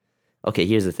 Okay,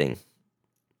 here's the thing.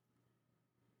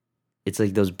 It's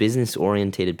like those business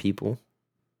orientated people.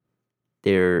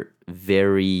 They're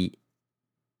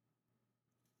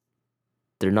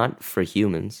not for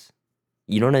humans.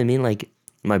 You know what I mean? Like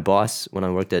my boss when I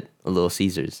worked at Little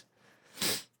Caesars,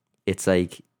 it's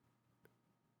like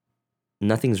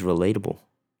nothing's relatable.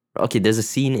 Okay, there's a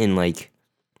scene in like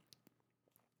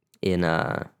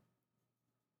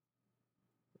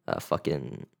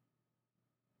fucking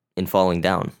in Falling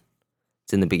Down.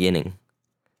 It's in the beginning.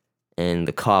 And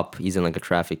the cop, he's in like a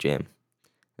traffic jam.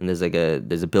 And there's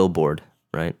a billboard,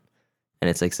 right? And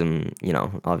it's like some,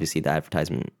 obviously the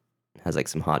advertisement has like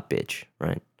some hot bitch,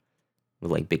 right?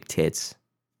 With like big tits.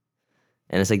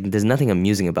 And it's like there's nothing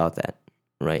amusing about that,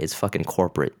 right? It's fucking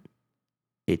corporate.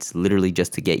 It's literally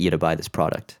just to get you to buy this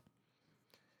product.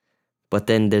 But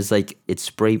then there's like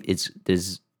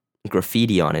there's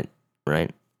graffiti on it,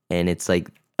 right? And it's like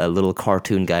a little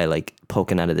cartoon guy like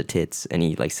poking out of the tits, and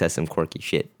he like says some quirky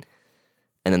shit.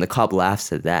 And then the cop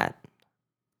laughs at that.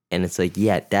 And it's like,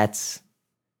 yeah, that's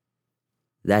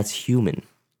human,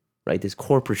 right? This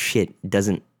corporate shit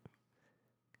doesn't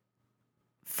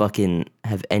fucking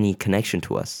have any connection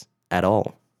to us at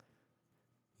all.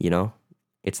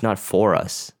 It's not for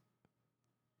us.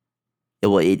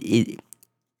 It's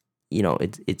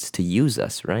to use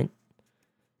us, right?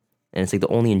 And it's like the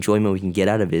only enjoyment we can get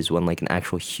out of it is when like an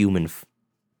actual human,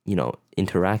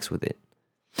 interacts with it.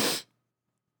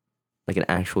 Like an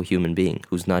actual human being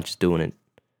who's not just doing it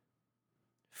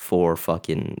for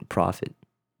fucking profit.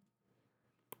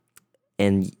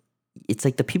 And it's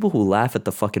like the people who laugh at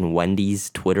the fucking Wendy's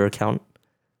Twitter account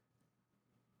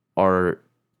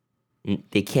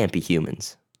they can't be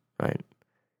humans, right?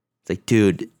 It's like,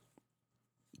 dude,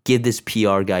 give this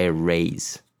PR guy a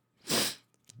raise.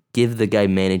 Give the guy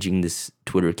managing this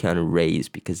Twitter account a raise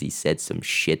because he said some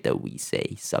shit that we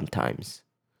say sometimes.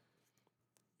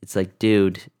 It's like,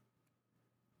 dude,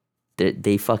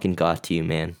 they fucking got to you,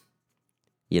 man.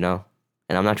 And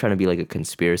I'm not trying to be like a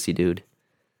conspiracy dude,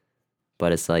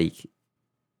 but it's like,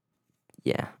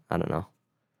 yeah, I don't know.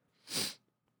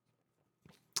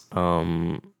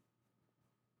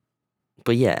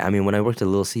 But yeah, I mean, when I worked at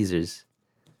Little Caesars,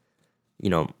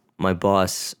 my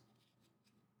boss,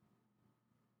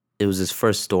 it was his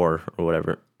first store or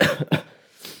whatever. And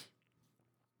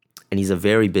he's a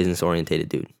very business oriented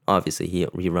dude. Obviously,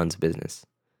 he runs a business.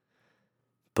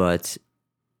 But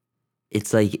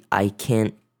it's like I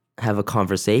can't have a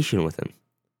conversation with him.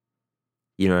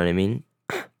 You know what I mean?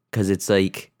 Because it's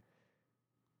like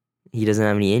he doesn't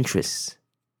have any interests.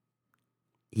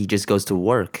 He just goes to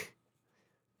work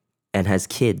and has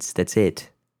kids. That's it.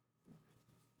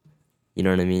 You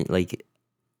know what I mean? Like,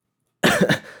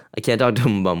 I can't talk to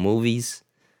him about movies,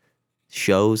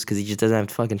 shows, because he just doesn't have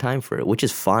fucking time for it, which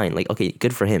is fine. Like, okay,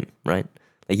 good for him, right?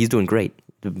 Like, he's doing great.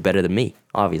 better than me,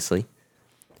 obviously.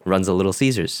 Runs a Little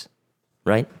Caesars,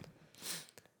 right?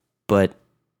 But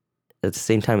at the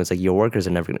same time, it's like your workers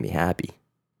are never going to be happy.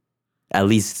 At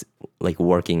least like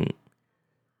working,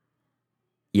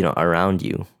 around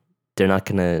you. They're not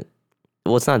going to,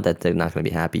 well, it's not that they're not going to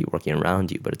be happy working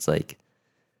around you, but it's like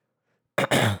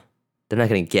they're not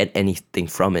going to get anything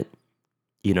from it.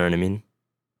 You know what I mean?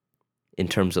 In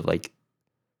terms of like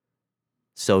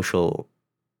social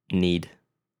need.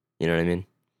 You know what I mean?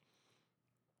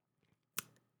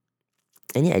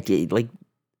 And yeah, like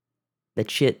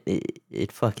that shit,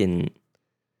 it fucking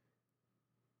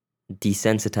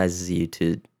desensitizes you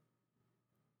to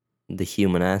the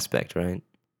human aspect, right?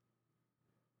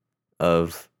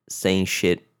 Of saying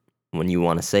shit when you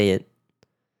want to say it.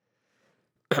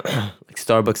 Like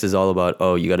Starbucks is all about,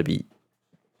 oh, you gotta be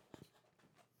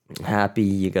happy,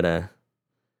 you gotta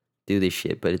do this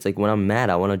shit. But it's like when I'm mad,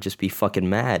 I wanna just be fucking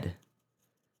mad.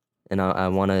 And I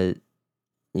wanna,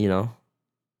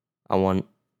 I want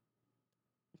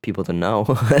people to know.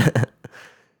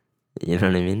 You know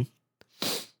what I mean?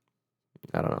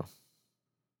 I don't know.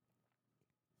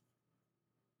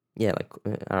 Yeah, like,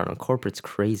 I don't know. Corporate's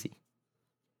crazy.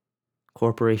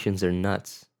 Corporations are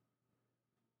nuts.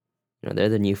 They're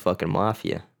the new fucking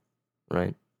mafia,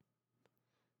 right?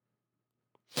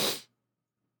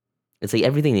 It's like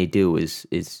everything they do is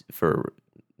for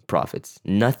profits.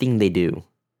 Nothing they do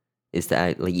is to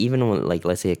act, like, even when, like,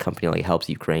 let's say a company like helps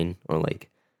Ukraine or like,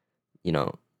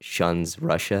 shuns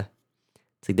Russia.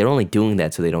 It's like they're only doing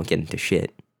that so they don't get into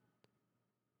shit.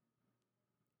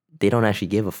 They don't actually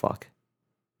give a fuck.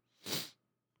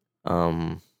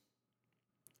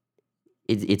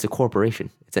 It's a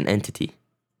corporation. It's an entity.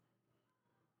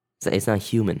 It's not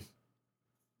human.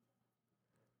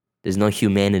 There's no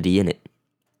humanity in it.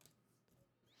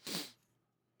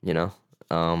 Yeah.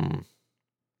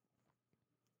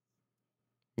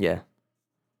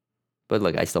 But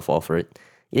like, I still fall for it.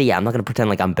 Yeah, I'm not gonna pretend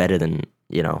like I'm better than,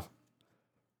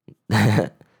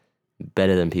 better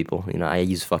than people. I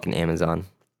use fucking Amazon.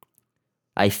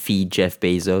 I feed Jeff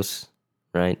Bezos,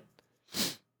 right?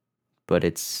 But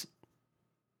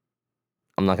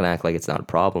I'm not gonna act like it's not a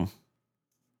problem.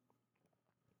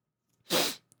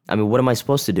 I mean, what am I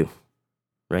supposed to do?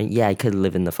 Right? Yeah, I could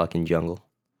live in the fucking jungle.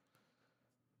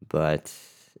 But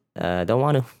don't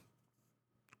want to.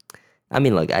 I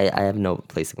mean, look, I have no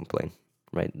place to complain,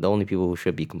 right? The only people who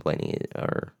should be complaining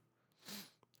are,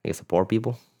 I guess, the poor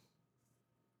people.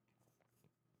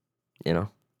 I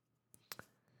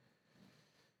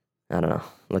don't know.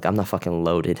 Look, I'm not fucking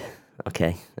loaded,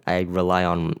 okay? I rely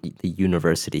on the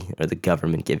university or the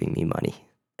government giving me money.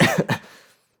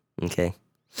 Okay?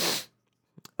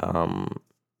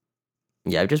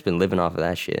 Yeah, I've just been living off of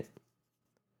that shit.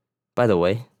 By the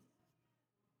way,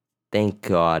 thank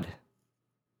God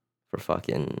for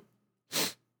fucking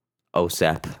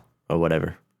OSAP or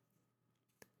whatever.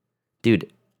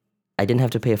 Dude, I didn't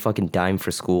have to pay a fucking dime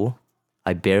for school.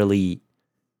 I barely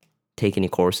take any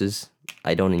courses.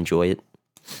 I don't enjoy it.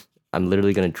 I'm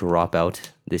literally gonna drop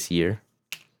out this year.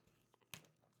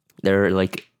 There are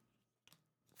like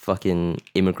fucking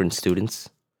immigrant students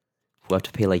who have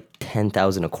to pay like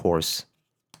 $10,000 a course,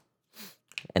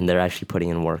 and they're actually putting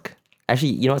in work. Actually,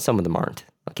 you know what? Some of them aren't.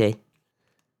 Okay,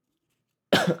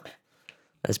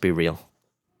 let's be real.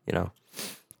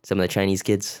 Some of the Chinese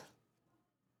kids.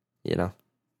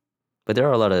 But there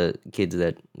are a lot of kids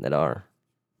that are,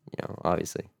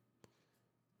 obviously.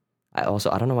 I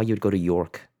don't know why you'd go to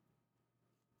York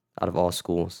out of all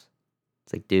schools.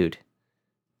 It's like, dude,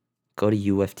 go to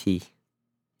UFT,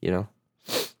 Yeah,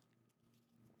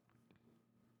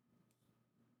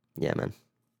 man.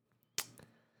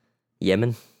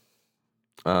 Yemen.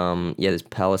 Yeah, this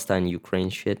Palestine, Ukraine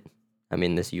shit. I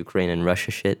mean, this Ukraine and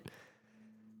Russia shit.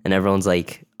 And everyone's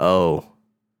like, oh.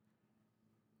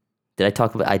 I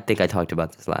think I talked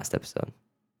about this last episode.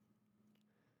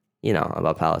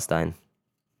 About Palestine.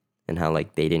 And how,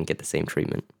 like, they didn't get the same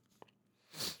treatment.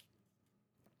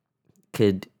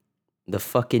 Could the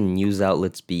fucking news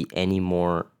outlets be any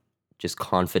more just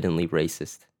confidently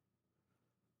racist?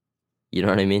 You know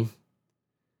what I mean?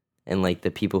 And, like,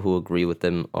 the people who agree with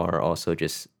them are also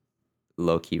just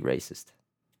low-key racist.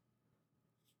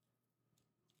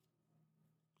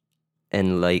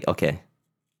 And, like, okay.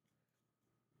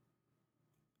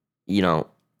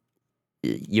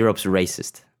 Europe's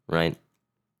racist, right?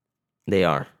 They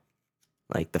are.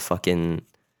 Like, the fucking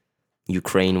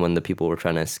Ukraine, when the people were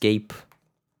trying to escape,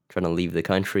 trying to leave the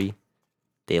country,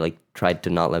 they, like, tried to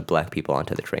not let black people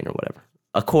onto the train or whatever.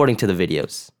 According to the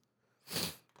videos.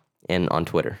 And on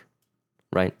Twitter.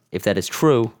 Right? If that is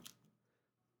true,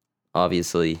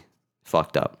 obviously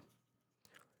fucked up.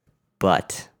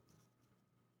 But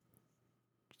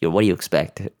what do you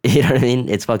expect? You know what I mean?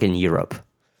 It's fucking Europe.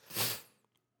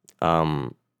 Yeah,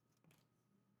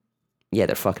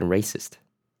 they're fucking racist.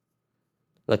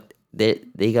 Look,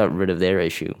 they got rid of their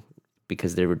issue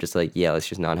because they were just like, yeah, let's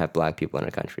just not have black people in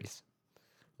our countries,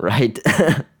 right?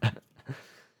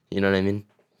 You know what I mean?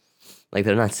 Like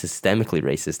they're not systemically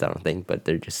racist, I don't think, but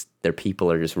their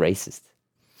people are just racist.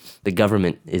 The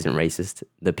government isn't racist.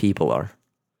 The people are.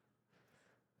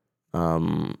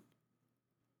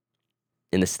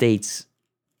 In the States,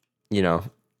 you know,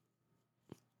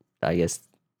 I guess,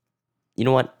 you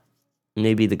know what?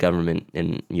 Maybe the government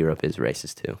in Europe is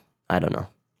racist too. I don't know.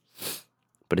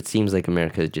 But it seems like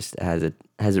America just has it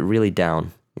really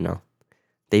down, you know.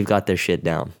 They've got their shit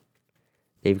down.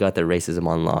 They've got their racism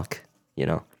on lock, you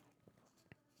know.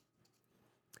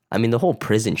 I mean, the whole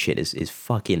prison shit is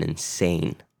fucking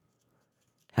insane.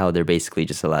 How they're basically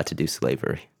just allowed to do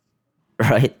slavery,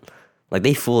 right? Like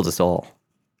they fooled us all,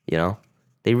 you know.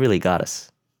 They really got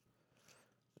us.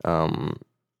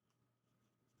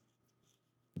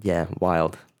 Yeah,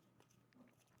 wild.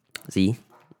 See,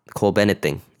 the Cole Bennett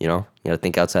thing, you know. You gotta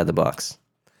think outside the box.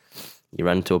 You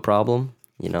run into a problem,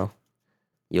 you know.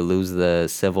 You lose the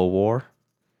Civil War.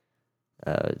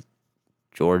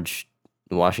 George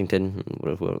Washington,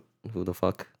 who the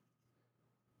fuck?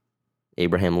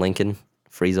 Abraham Lincoln,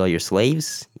 frees all your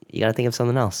slaves. You gotta think of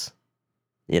something else,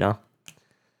 you know.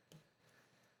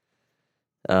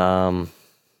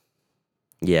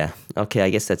 Yeah. Okay, I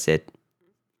guess that's it.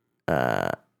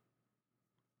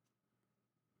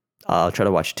 I'll try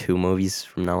to watch 2 movies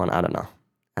from now on. I don't know.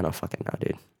 I don't fucking know,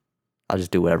 dude. I'll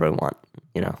just do whatever I want,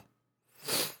 you know.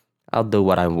 I'll do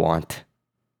what I want.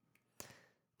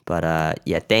 But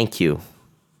yeah, thank you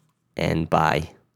and bye.